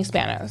 I'm Brittany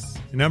Spanos.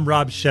 And I'm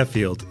Rob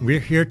Sheffield. We're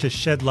here to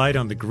shed light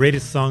on the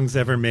greatest songs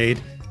ever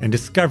made and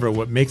discover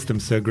what makes them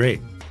so great.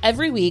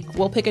 Every week,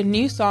 we'll pick a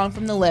new song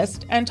from the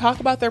list and talk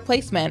about their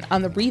placement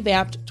on the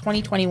revamped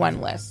 2021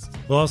 list.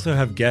 We'll also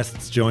have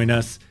guests join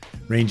us,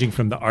 ranging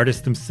from the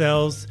artists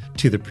themselves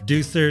to the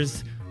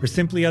producers, or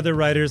simply other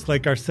writers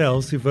like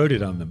ourselves who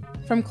voted on them.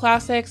 From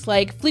classics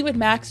like Fleetwood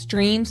Mac's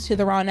Dreams to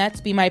the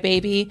Ronettes' Be My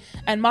Baby,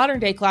 and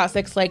modern-day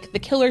classics like The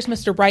Killer's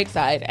Mr.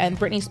 Brightside and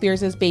Britney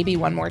Spears' Baby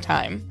One More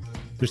Time.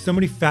 There's so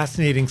many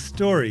fascinating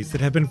stories that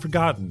have been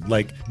forgotten,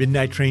 like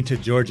Midnight Train to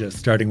Georgia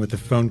starting with a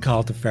phone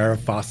call to Farrah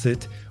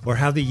Fawcett, or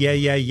how the Yeah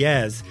Yeah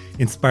Yeahs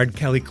inspired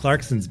Kelly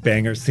Clarkson's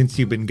banger Since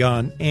You've Been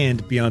Gone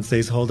and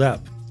Beyoncé's Hold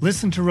Up.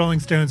 Listen to Rolling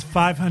Stone's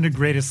 500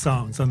 Greatest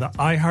Songs on the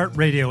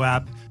iHeartRadio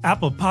app,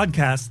 Apple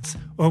Podcasts,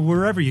 or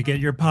wherever you get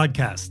your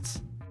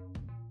podcasts.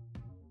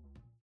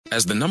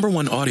 As the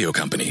 #1 audio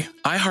company,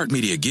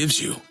 iHeartMedia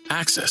gives you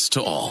access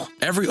to all.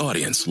 Every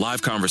audience,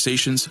 live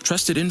conversations,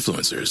 trusted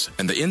influencers,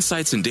 and the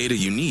insights and data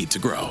you need to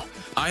grow.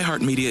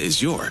 iHeartMedia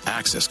is your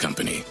access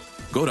company.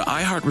 Go to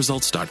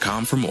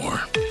iHeartResults.com for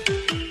more.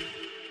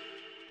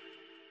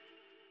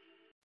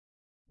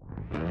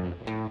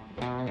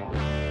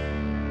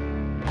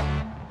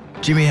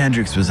 Jimi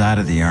Hendrix was out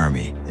of the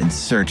army and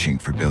searching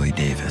for Billy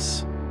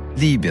Davis.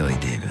 The Billy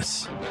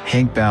Davis,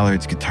 Hank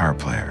Ballard's guitar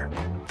player.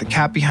 The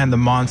cat behind the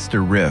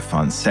monster riff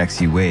on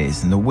Sexy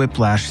Ways and the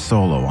whiplash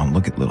solo on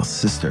Look at Little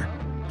Sister.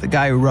 The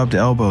guy who rubbed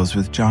elbows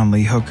with John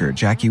Lee Hooker,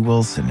 Jackie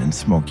Wilson, and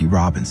Smokey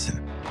Robinson.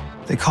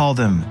 They called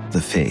him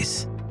The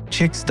Face.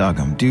 Chicks dug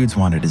him, dudes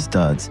wanted his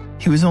duds.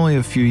 He was only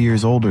a few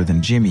years older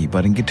than Jimi,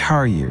 but in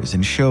guitar years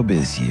and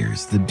showbiz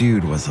years, the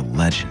dude was a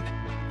legend.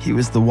 He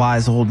was the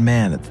wise old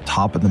man at the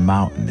top of the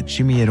mountain that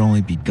Jimi had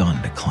only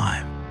begun to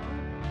climb.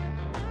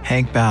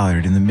 Hank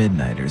Ballard and the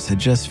Midnighters had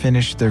just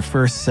finished their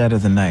first set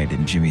of the night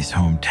in Jimi's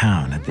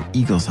hometown at the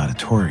Eagles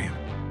Auditorium.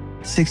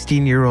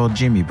 16-year-old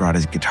Jimi brought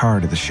his guitar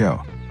to the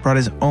show, brought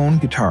his own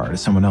guitar to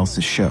someone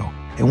else's show,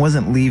 and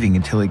wasn't leaving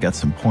until he got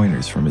some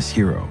pointers from his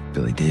hero,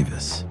 Billy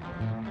Davis.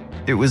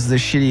 It was the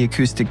shitty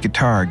acoustic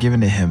guitar given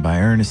to him by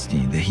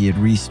Ernestine that he had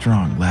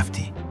restrung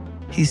lefty.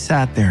 He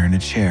sat there in a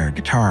chair,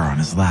 guitar on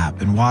his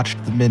lap, and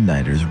watched the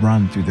Midnighters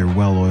run through their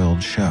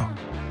well-oiled show.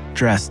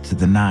 Dressed to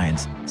the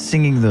nines,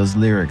 singing those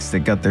lyrics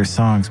that got their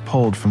songs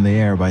pulled from the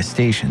air by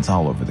stations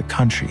all over the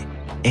country.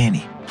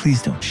 Annie,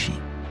 please don't cheat.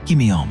 Give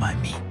me all my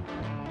meat.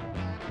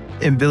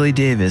 And Billy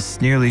Davis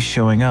nearly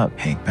showing up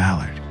Hank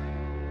Ballard.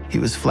 He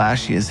was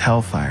flashy as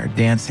hellfire,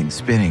 dancing,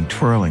 spinning,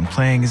 twirling,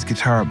 playing his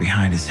guitar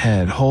behind his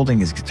head, holding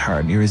his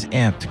guitar near his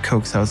amp to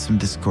coax out some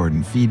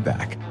discordant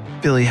feedback.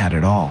 Billy had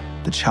it all.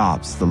 The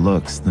chops, the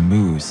looks, the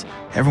moves.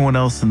 Everyone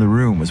else in the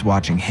room was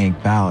watching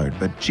Hank Ballard,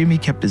 but Jimi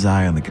kept his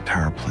eye on the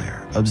guitar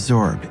player,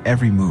 absorbed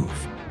every move.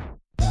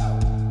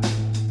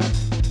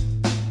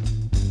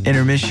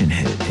 Intermission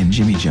hit, and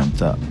Jimi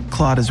jumped up,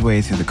 clawed his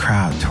way through the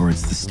crowd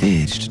towards the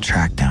stage to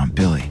track down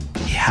Billy.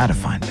 He had to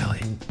find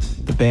Billy.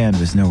 The band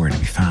was nowhere to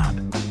be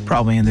found,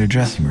 probably in their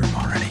dressing room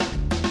already.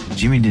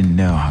 Jimi didn't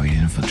know how he'd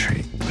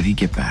infiltrate, but he'd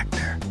get back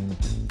there.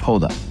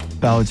 Hold up.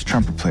 Ballard's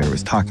trumpet player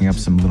was talking up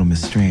some little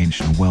Miss Strange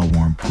in a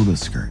well-worn polo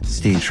skirt,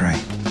 stage right.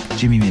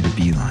 Jimi made a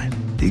beeline,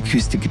 the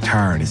acoustic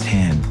guitar in his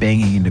hand,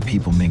 banging into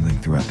people mingling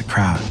throughout the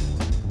crowd.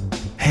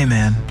 Hey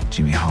man,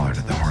 Jimi hollered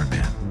at the horn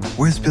man.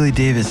 Where's Billy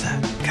Davis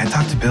at? Can I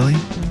talk to Billy?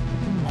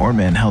 Horn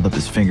man held up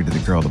his finger to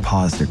the girl to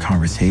pause their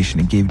conversation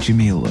and gave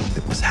Jimi a look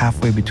that was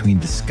halfway between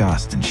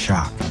disgust and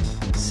shock.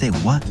 Say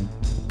what?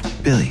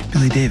 Billy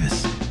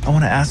Davis. I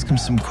want to ask him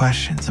some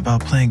questions about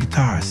playing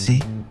guitar,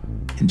 see?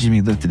 And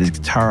Jimi lifted his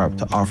guitar up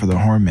to offer the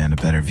horn man a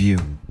better view,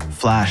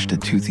 flashed a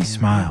toothy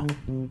smile.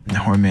 And the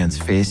horn man's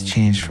face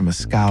changed from a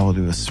scowl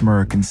to a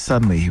smirk, and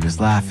suddenly he was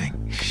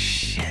laughing.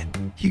 Shit,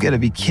 you gotta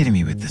be kidding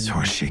me with this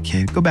horse shit,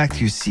 kid. Go back to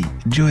your seat.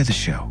 Enjoy the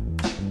show.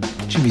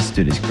 Jimi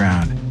stood his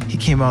ground. He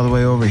came all the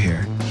way over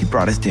here. He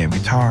brought his damn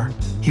guitar.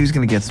 He was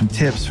gonna get some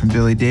tips from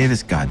Billy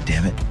Davis,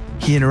 goddammit.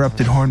 He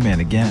interrupted Hornman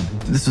again.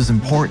 This was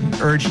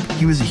important, urgent.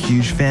 He was a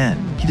huge fan.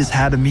 He just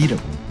had to meet him.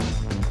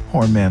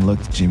 Hornman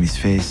looked at Jimmy's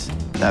face.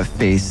 That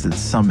face that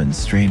summoned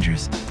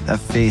strangers. That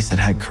face that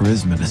had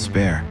charisma to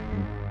spare.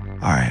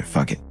 All right,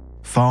 fuck it.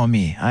 Follow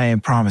me. I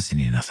ain't promising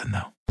you nothing,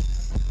 though.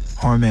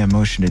 Hornman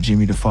motioned to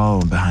Jimmy to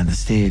follow him behind the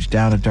stage,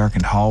 down a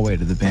darkened hallway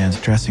to the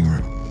band's dressing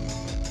room.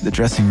 The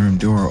dressing room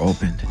door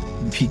opened.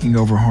 Peeking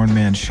over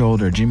Hornman's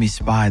shoulder, Jimmy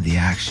spied the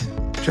action.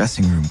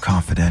 Dressing room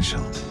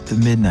confidential. The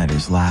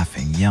Midnighters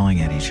laughing, yelling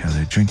at each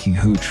other, drinking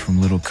hooch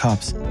from little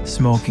cups,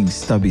 smoking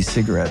stubby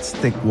cigarettes,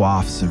 thick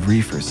wafts of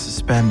reefers,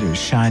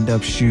 suspenders,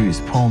 shined-up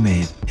shoes,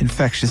 pomade,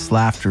 infectious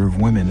laughter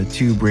of women, a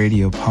tube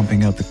radio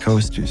pumping out the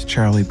coasters,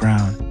 Charlie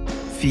Brown.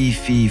 Fee,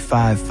 fee,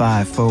 fi,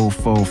 fi, fo,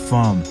 fo,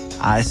 fum.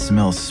 I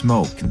smell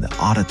smoke in the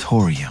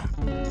auditorium.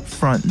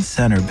 Front and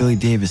center, Billy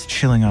Davis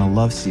chilling on a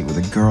love seat with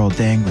a girl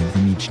dangling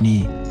from each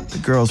knee.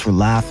 The girls were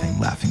laughing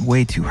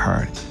way too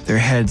hard, their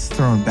heads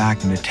thrown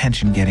back in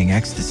attention-getting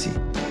ecstasy.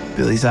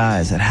 Billy's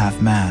eyes at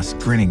half-mast,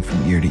 grinning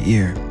from ear to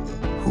ear.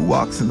 Who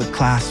walks in the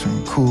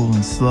classroom cool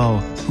and slow?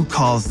 Who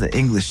calls the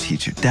English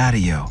teacher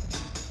Daddy-o?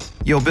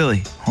 Yo,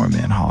 Billy,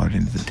 Hornman hollered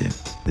into the dim.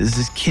 There's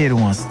this kid who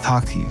wants to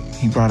talk to you.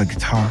 He brought a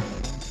guitar.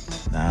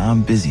 Nah,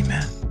 I'm busy,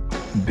 man.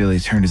 Billy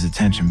turned his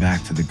attention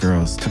back to the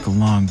girls, took a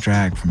long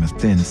drag from a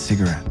thin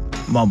cigarette,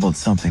 mumbled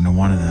something to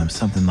one of them,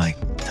 something like,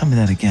 "Tell me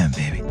that again,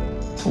 baby."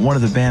 But one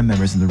of the band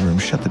members in the room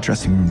shut the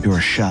dressing room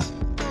door shut.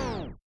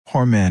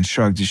 Hornman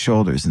shrugged his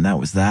shoulders, and that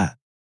was that.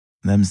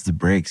 Them's the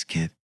breaks,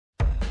 kid.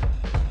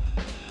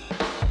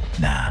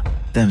 Nah,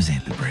 them's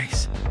ain't the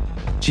breaks.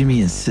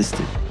 Jimmy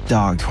insisted,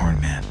 dogged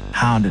Hornman,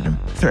 hounded him,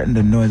 threatened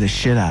to annoy the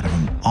shit out of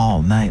him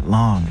all night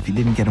long if he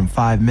didn't get him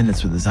 5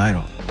 minutes with his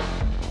idol.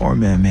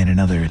 Hornman made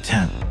another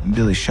attempt, and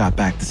Billy shot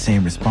back the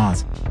same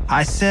response.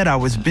 I said I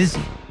was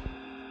busy.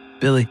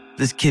 Billy,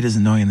 this kid is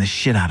annoying the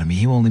shit out of me.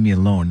 He won't leave me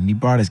alone, and he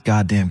brought his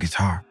goddamn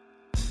guitar.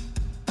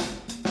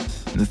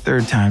 And the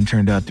third time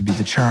turned out to be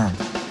the charm.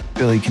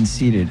 Billy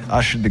conceded,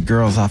 ushered the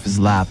girls off his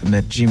lap, and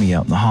met Jimmy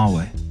out in the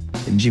hallway.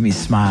 And Jimmy's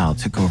smile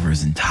took over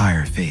his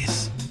entire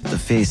face, the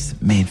face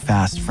that made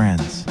fast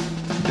friends.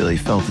 Billy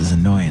felt his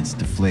annoyance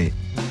deflate.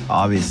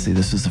 Obviously,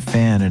 this was a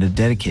fan, and a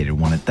dedicated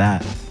one at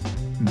that.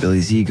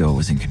 Billy's ego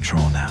was in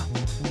control now,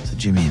 so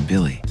Jimmy and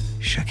Billy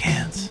shook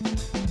hands.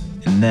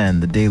 And then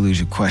the deluge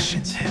of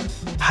questions hit.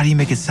 How do you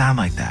make it sound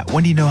like that?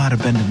 When do you know how to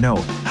bend a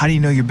note? How do you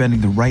know you're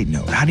bending the right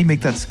note? How do you make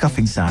that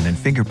scuffing sound and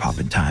finger pop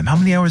in time? How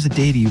many hours a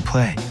day do you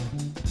play?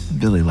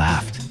 Billy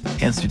laughed,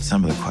 answered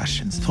some of the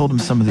questions, told him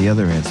some of the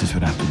other answers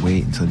would have to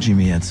wait until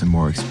Jimmy had some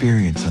more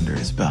experience under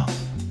his belt.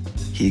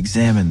 He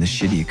examined the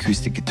shitty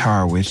acoustic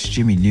guitar, which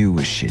Jimmy knew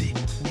was shitty.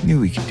 He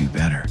knew he could do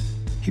better.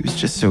 He was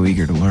just so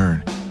eager to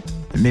learn.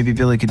 And maybe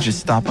Billy could just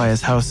stop by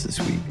his house this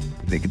week.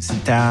 They could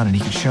sit down and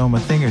he could show him a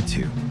thing or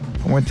two.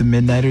 Weren't the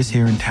Midnighters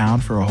here in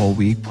town for a whole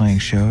week playing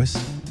shows?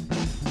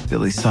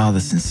 Billy saw the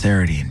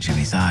sincerity in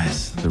Jimmy's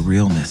eyes, the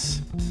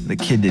realness. The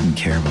kid didn't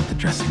care about the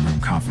dressing room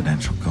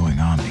confidential going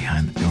on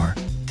behind the door.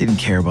 Didn't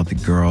care about the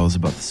girls,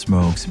 about the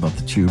smokes, about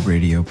the tube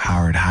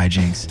radio-powered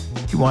hijinks.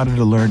 He wanted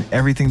to learn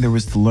everything there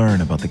was to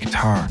learn about the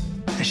guitar,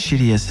 as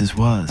shitty as his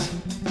was.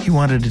 He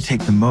wanted to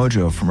take the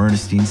mojo from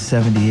Ernestine's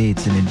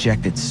 78s and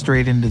inject it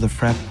straight into the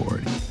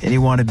fretboard, and he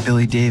wanted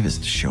Billy Davis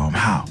to show him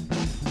how.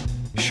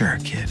 Sure,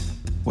 kid.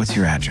 What's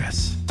your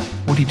address?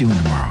 What are you doing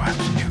tomorrow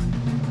afternoon?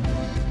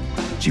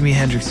 Jimi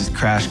Hendrix's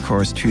Crash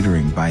Course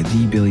Tutoring by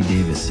the Billy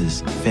Davis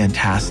is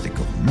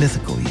fantastical,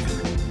 mythical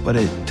even, but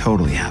it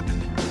totally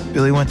happened.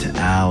 Billy went to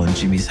Al and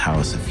Jimmy's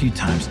house a few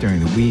times during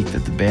the week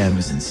that the band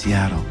was in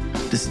Seattle,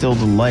 distilled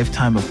a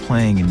lifetime of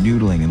playing and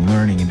noodling and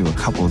learning into a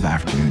couple of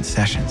afternoon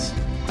sessions.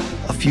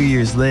 A few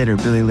years later,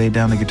 Billy laid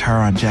down the guitar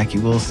on Jackie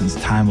Wilson's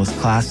timeless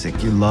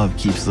classic, Your Love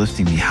Keeps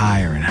Lifting Me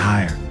Higher and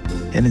Higher.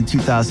 And in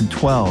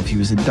 2012, he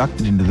was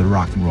inducted into the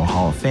Rock and Roll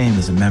Hall of Fame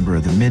as a member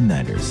of the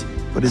Midnighters,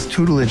 but his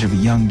tutelage of a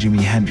young Jimi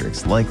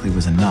Hendrix likely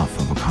was enough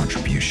of a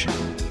contribution.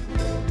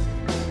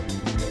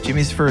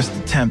 Jimmy's first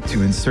attempt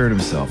to insert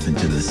himself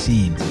into the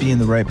scene, to be in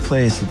the right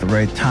place at the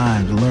right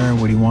time, to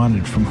learn what he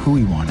wanted from who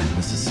he wanted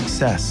was a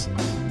success,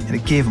 and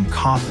it gave him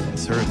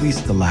confidence, or at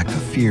least the lack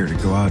of fear to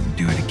go out and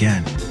do it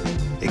again.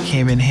 It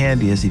came in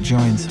handy as he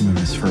joined some of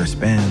his first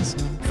bands,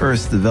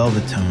 first the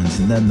Velvetones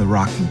and then the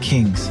Rockin'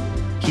 Kings.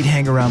 He'd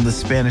hang around the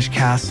Spanish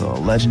Castle, a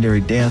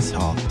legendary dance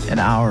hall, an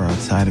hour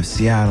outside of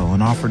Seattle,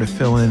 and offer to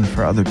fill in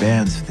for other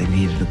bands if they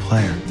needed a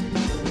player.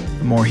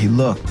 The more he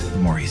looked, the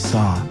more he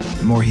saw.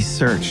 The more he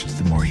searched,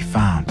 the more he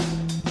found.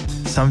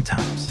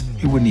 Sometimes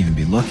he wouldn't even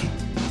be looking.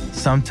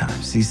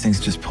 Sometimes these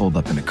things just pulled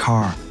up in a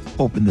car,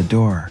 opened the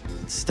door,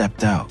 and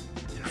stepped out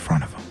in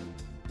front of him.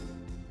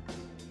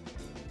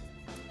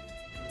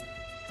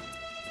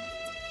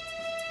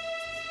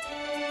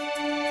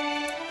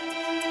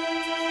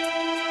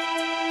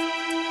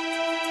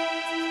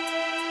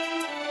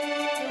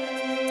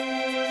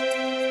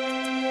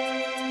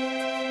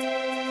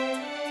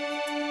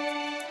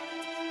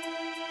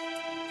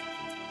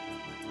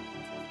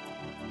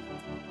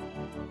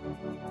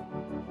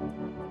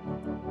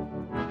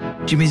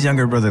 Jimmy's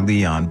younger brother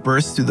Leon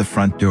burst through the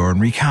front door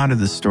and recounted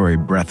the story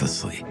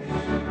breathlessly.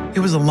 It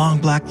was a long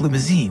black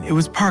limousine. It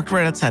was parked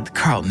right outside the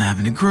Carlton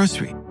Avenue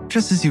grocery,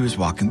 just as he was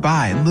walking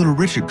by, and little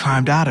Richard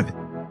climbed out of it.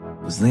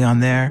 Was Leon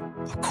there?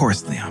 Of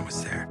course Leon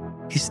was there.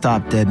 He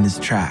stopped dead in his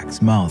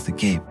tracks, mouth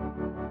agape.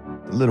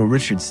 Little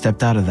Richard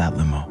stepped out of that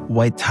limo,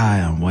 white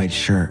tie on white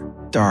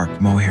shirt,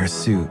 dark mohair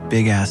suit,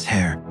 big-ass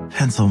hair,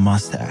 pencil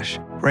mustache,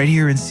 right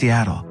here in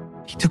Seattle.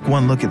 He took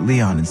one look at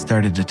Leon and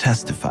started to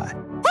testify.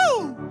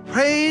 Woo!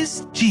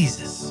 Praise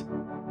Jesus!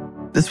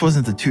 This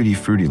wasn't the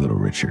tutti-frutti Little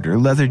Richard or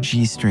leather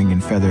G-string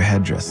and feather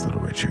headdress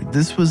Little Richard.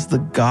 This was the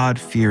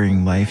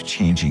God-fearing,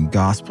 life-changing,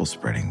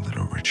 gospel-spreading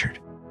Little Richard.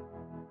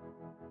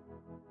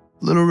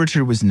 Little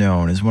Richard was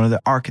known as one of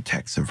the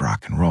architects of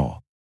rock and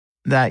roll.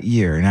 That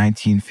year,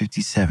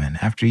 1957,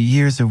 after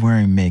years of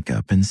wearing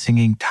makeup and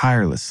singing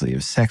tirelessly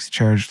of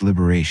sex-charged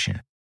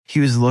liberation, he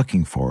was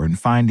looking for and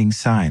finding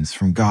signs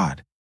from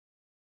God.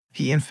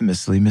 He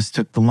infamously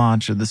mistook the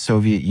launch of the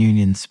Soviet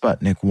Union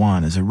Sputnik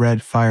 1 as a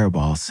red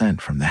fireball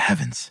sent from the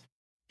heavens.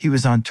 He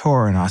was on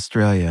tour in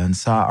Australia and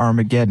saw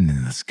Armageddon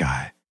in the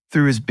sky.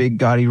 Threw his big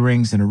gaudy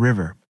rings in a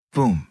river.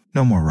 Boom,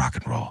 no more rock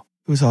and roll.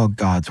 It was all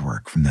God's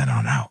work from then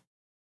on out.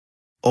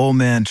 Old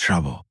man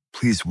trouble,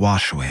 please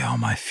wash away all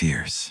my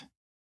fears.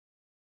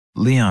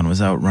 Leon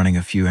was out running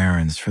a few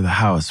errands for the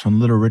house when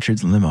Little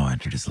Richard's limo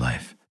entered his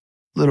life.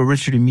 Little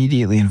Richard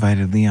immediately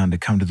invited Leon to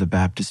come to the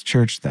Baptist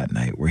church that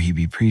night where he'd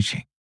be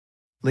preaching.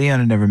 Leon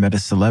had never met a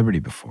celebrity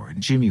before,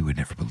 and Jimmy would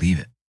never believe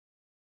it.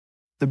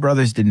 The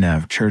brothers didn't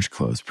have church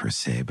clothes per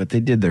se, but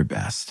they did their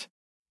best.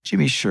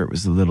 Jimmy's shirt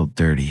was a little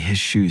dirty, his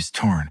shoes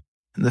torn,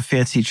 and the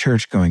fancy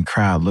church-going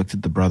crowd looked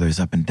at the brothers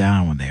up and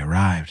down when they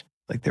arrived,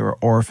 like they were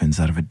orphans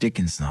out of a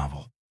Dickens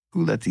novel.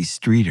 Who let these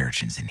street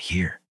urchins in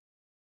here?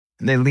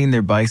 And they leaned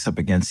their bikes up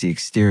against the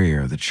exterior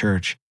of the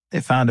church.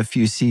 They found a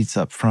few seats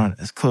up front,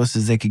 as close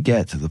as they could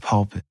get to the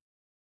pulpit.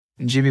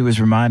 And Jimmy was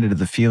reminded of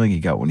the feeling he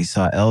got when he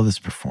saw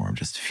Elvis perform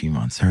just a few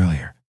months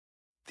earlier.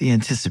 The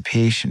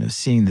anticipation of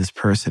seeing this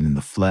person in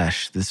the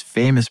flesh, this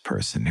famous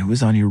person who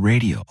was on your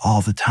radio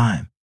all the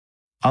time.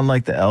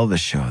 Unlike the Elvis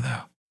show,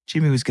 though,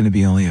 Jimmy was going to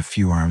be only a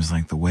few arms'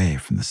 length away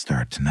from the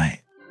start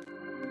tonight.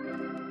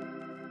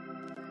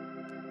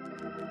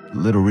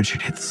 Little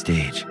Richard hit the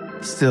stage,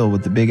 still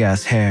with the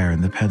big-ass hair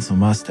and the pencil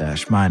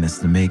mustache minus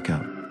the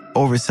makeup.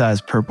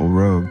 Oversized purple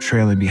robe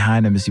trailing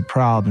behind him as he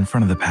prowled in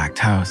front of the packed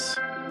house.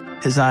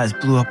 His eyes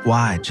blew up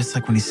wide, just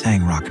like when he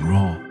sang rock and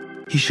roll.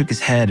 He shook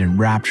his head in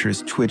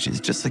rapturous twitches,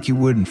 just like he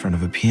would in front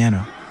of a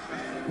piano.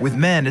 With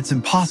men, it's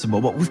impossible,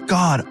 but with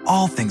God,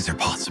 all things are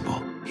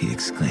possible, he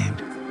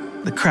exclaimed.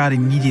 The crowd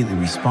immediately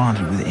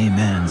responded with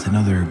amens and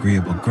other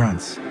agreeable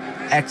grunts.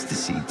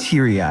 Ecstasy,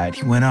 teary-eyed,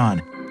 he went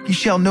on. You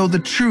shall know the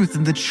truth,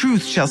 and the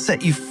truth shall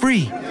set you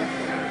free.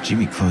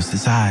 Jimmy closed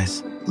his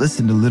eyes,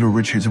 listened to Little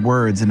Richard's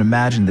words, and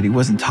imagined that he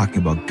wasn't talking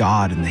about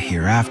God and the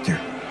hereafter.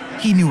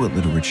 He knew what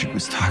Little Richard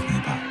was talking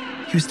about.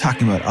 He was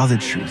talking about other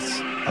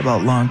truths,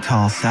 about Long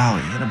Tall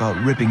Sally, and about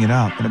ripping it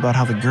up, and about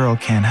how the girl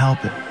can't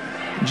help it.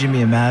 And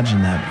Jimmy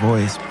imagined that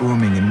voice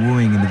booming and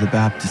wooing into the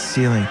Baptist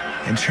ceiling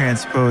and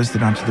transposed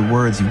it onto the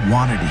words he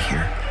wanted to hear.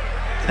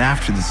 And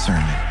after the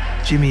sermon,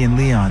 Jimmy and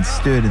Leon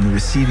stood in the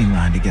receiving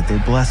line to get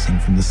their blessing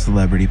from the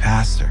celebrity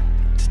pastor,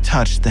 to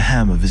touch the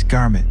hem of his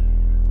garment.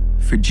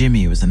 For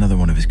Jimmy, it was another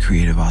one of his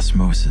creative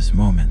osmosis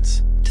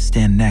moments, to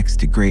stand next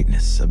to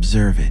greatness,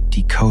 observe it,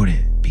 decode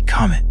it,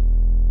 become it.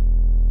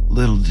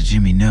 Little did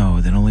Jimmy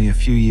know that only a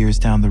few years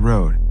down the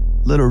road,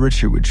 Little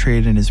Richard would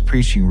trade in his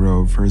preaching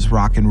robe for his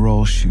rock and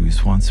roll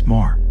shoes once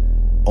more.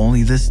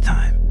 Only this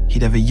time,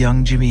 he'd have a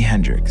young Jimi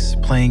Hendrix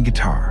playing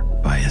guitar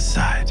by his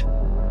side.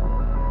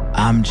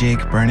 I'm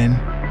Jake Brennan,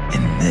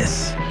 and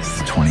this is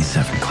the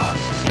 27 Club.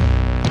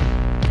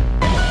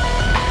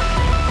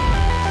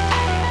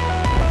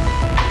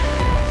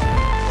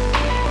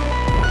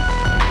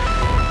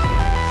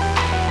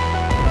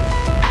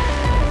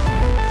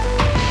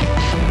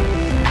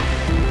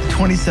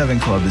 The 27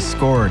 Club is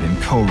scored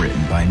and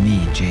co-written by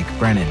me, Jake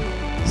Brennan.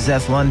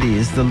 Zeth Lundy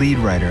is the lead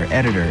writer,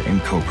 editor,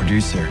 and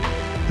co-producer.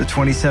 The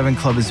 27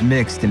 Club is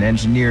mixed and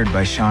engineered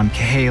by Sean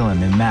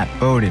Cahalan and Matt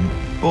Bowden,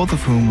 both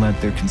of whom lent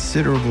their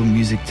considerable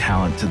music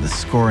talent to the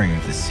scoring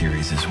of this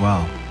series as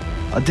well.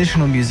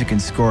 Additional music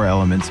and score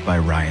elements by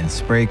Ryan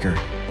Spraker.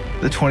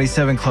 The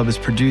 27 Club is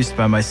produced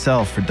by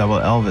myself for Double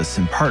Elvis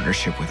in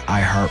partnership with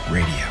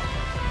iHeartRadio.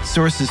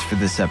 Sources for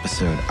this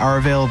episode are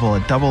available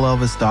at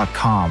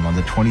doubleelvis.com on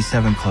the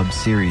 27 Club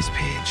series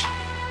page.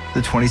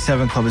 The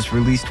 27 Club is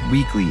released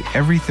weekly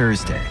every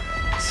Thursday.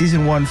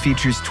 Season 1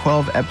 features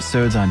 12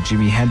 episodes on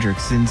Jimi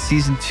Hendrix, and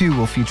Season 2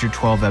 will feature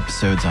 12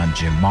 episodes on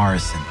Jim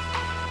Morrison.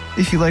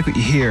 If you like what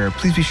you hear,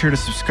 please be sure to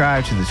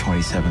subscribe to the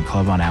 27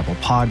 Club on Apple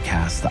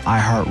Podcasts, the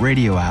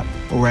iHeartRadio app,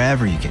 or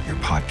wherever you get your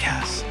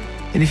podcasts.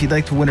 And if you'd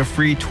like to win a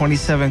free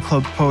 27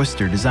 Club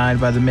poster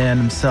designed by the man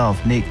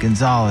himself, Nate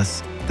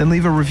Gonzalez, then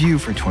leave a review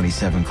for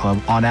 27 Club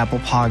on Apple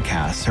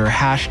Podcasts or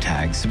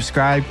hashtag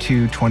subscribe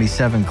to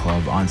 27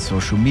 Club on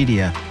social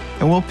media,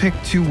 and we'll pick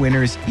 2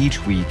 winners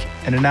each week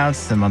and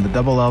announce them on the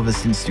Double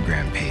Elvis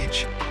Instagram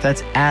page.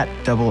 That's at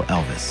Double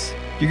Elvis.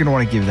 you're going to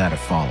want to give that a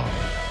follow.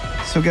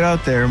 So get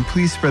out there and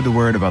please spread the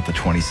word about the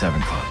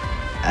 27 Club.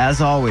 As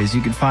always,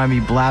 you can find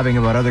me blabbing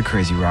about other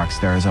crazy rock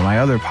stars on my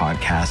other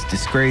podcast,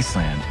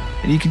 Disgraceland.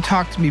 And you can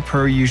talk to me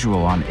per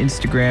usual on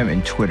Instagram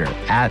and Twitter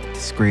at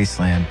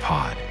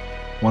DisgracelandPod.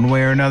 One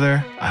way or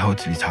another, I hope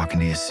to be talking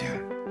to you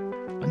soon.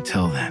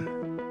 Until then.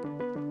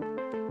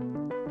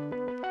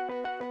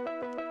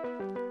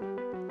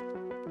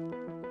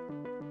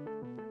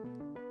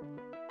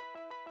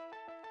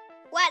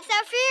 What's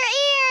up for your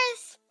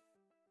ears?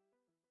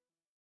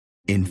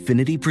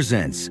 Infinity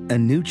presents a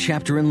new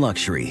chapter in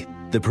luxury,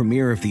 the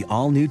premiere of the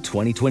all-new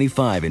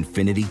 2025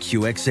 Infinity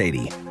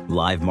QX80,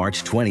 live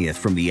March 20th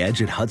from the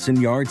Edge at Hudson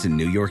Yards in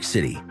New York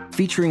City,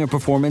 featuring a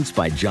performance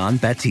by John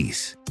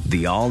Batiste.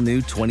 The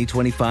all-new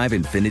 2025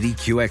 Infinity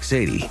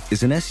QX80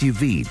 is an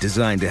SUV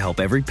designed to help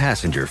every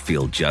passenger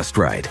feel just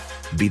right.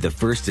 Be the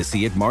first to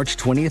see it March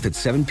 20th at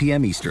 7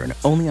 p.m. Eastern,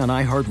 only on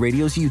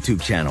iHeartRadio's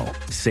YouTube channel.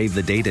 Save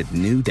the date at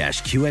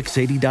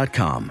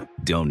new-QX80.com.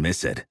 Don't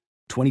miss it.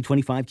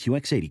 2025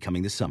 QX80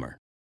 coming this summer.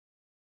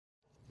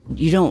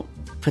 You don't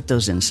put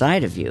those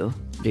inside of you,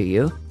 do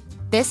you?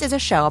 This is a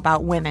show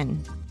about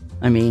women.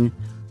 I mean,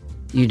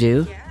 you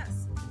do?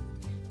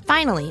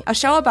 Finally, a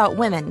show about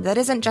women that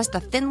isn't just a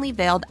thinly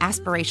veiled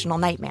aspirational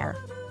nightmare.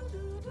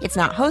 It's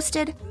not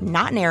hosted,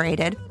 not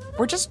narrated.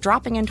 We're just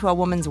dropping into a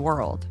woman's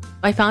world.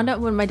 I found out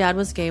when my dad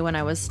was gay when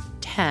I was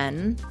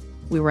 10.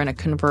 We were in a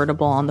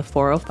convertible on the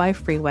 405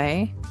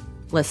 freeway,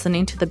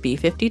 listening to the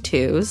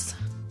B-52s.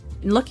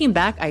 Looking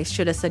back, I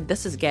should have said,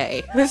 this is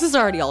gay. This is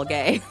already all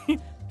gay.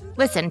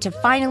 Listen to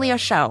Finally a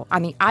Show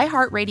on the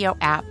iHeartRadio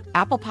app,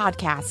 Apple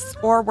Podcasts,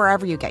 or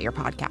wherever you get your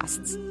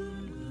podcasts.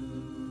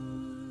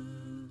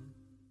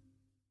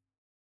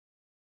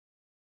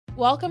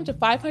 Welcome to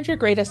 500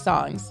 Greatest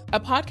Songs, a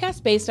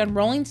podcast based on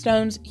Rolling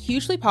Stone's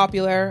hugely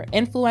popular,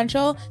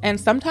 influential, and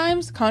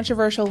sometimes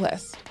controversial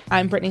list.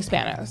 I'm Brittany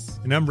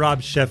Spanos. And I'm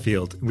Rob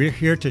Sheffield. We're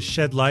here to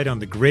shed light on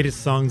the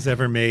greatest songs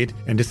ever made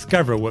and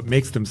discover what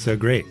makes them so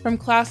great. From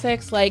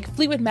classics like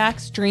Fleetwood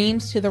Mac's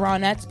Dreams to the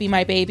Ronettes' Be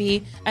My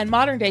Baby, and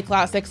modern-day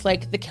classics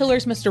like The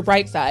Killer's Mr.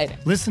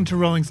 Brightside. Listen to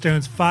Rolling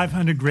Stone's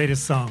 500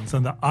 Greatest Songs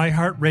on the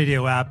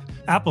iHeartRadio app,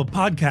 Apple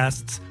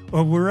Podcasts,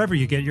 or wherever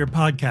you get your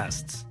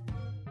podcasts.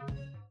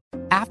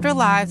 After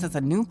Lives is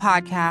a new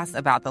podcast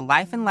about the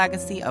life and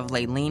legacy of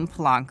Layleen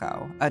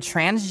Polanco, a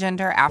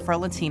transgender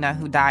Afro-Latina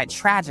who died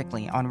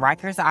tragically on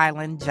Rikers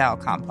Island jail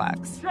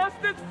complex.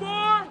 Justice for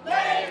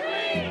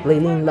Layleen!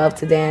 Layleen loved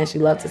to dance. She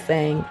loved to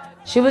sing.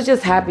 She was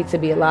just happy to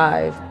be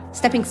alive.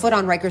 Stepping foot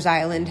on Rikers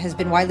Island has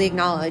been widely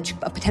acknowledged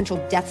a potential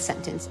death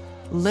sentence.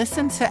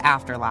 Listen to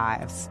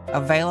Afterlives,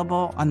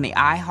 available on the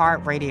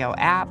iHeartRadio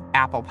app,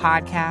 Apple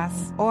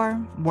Podcasts, or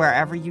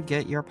wherever you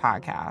get your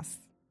podcasts.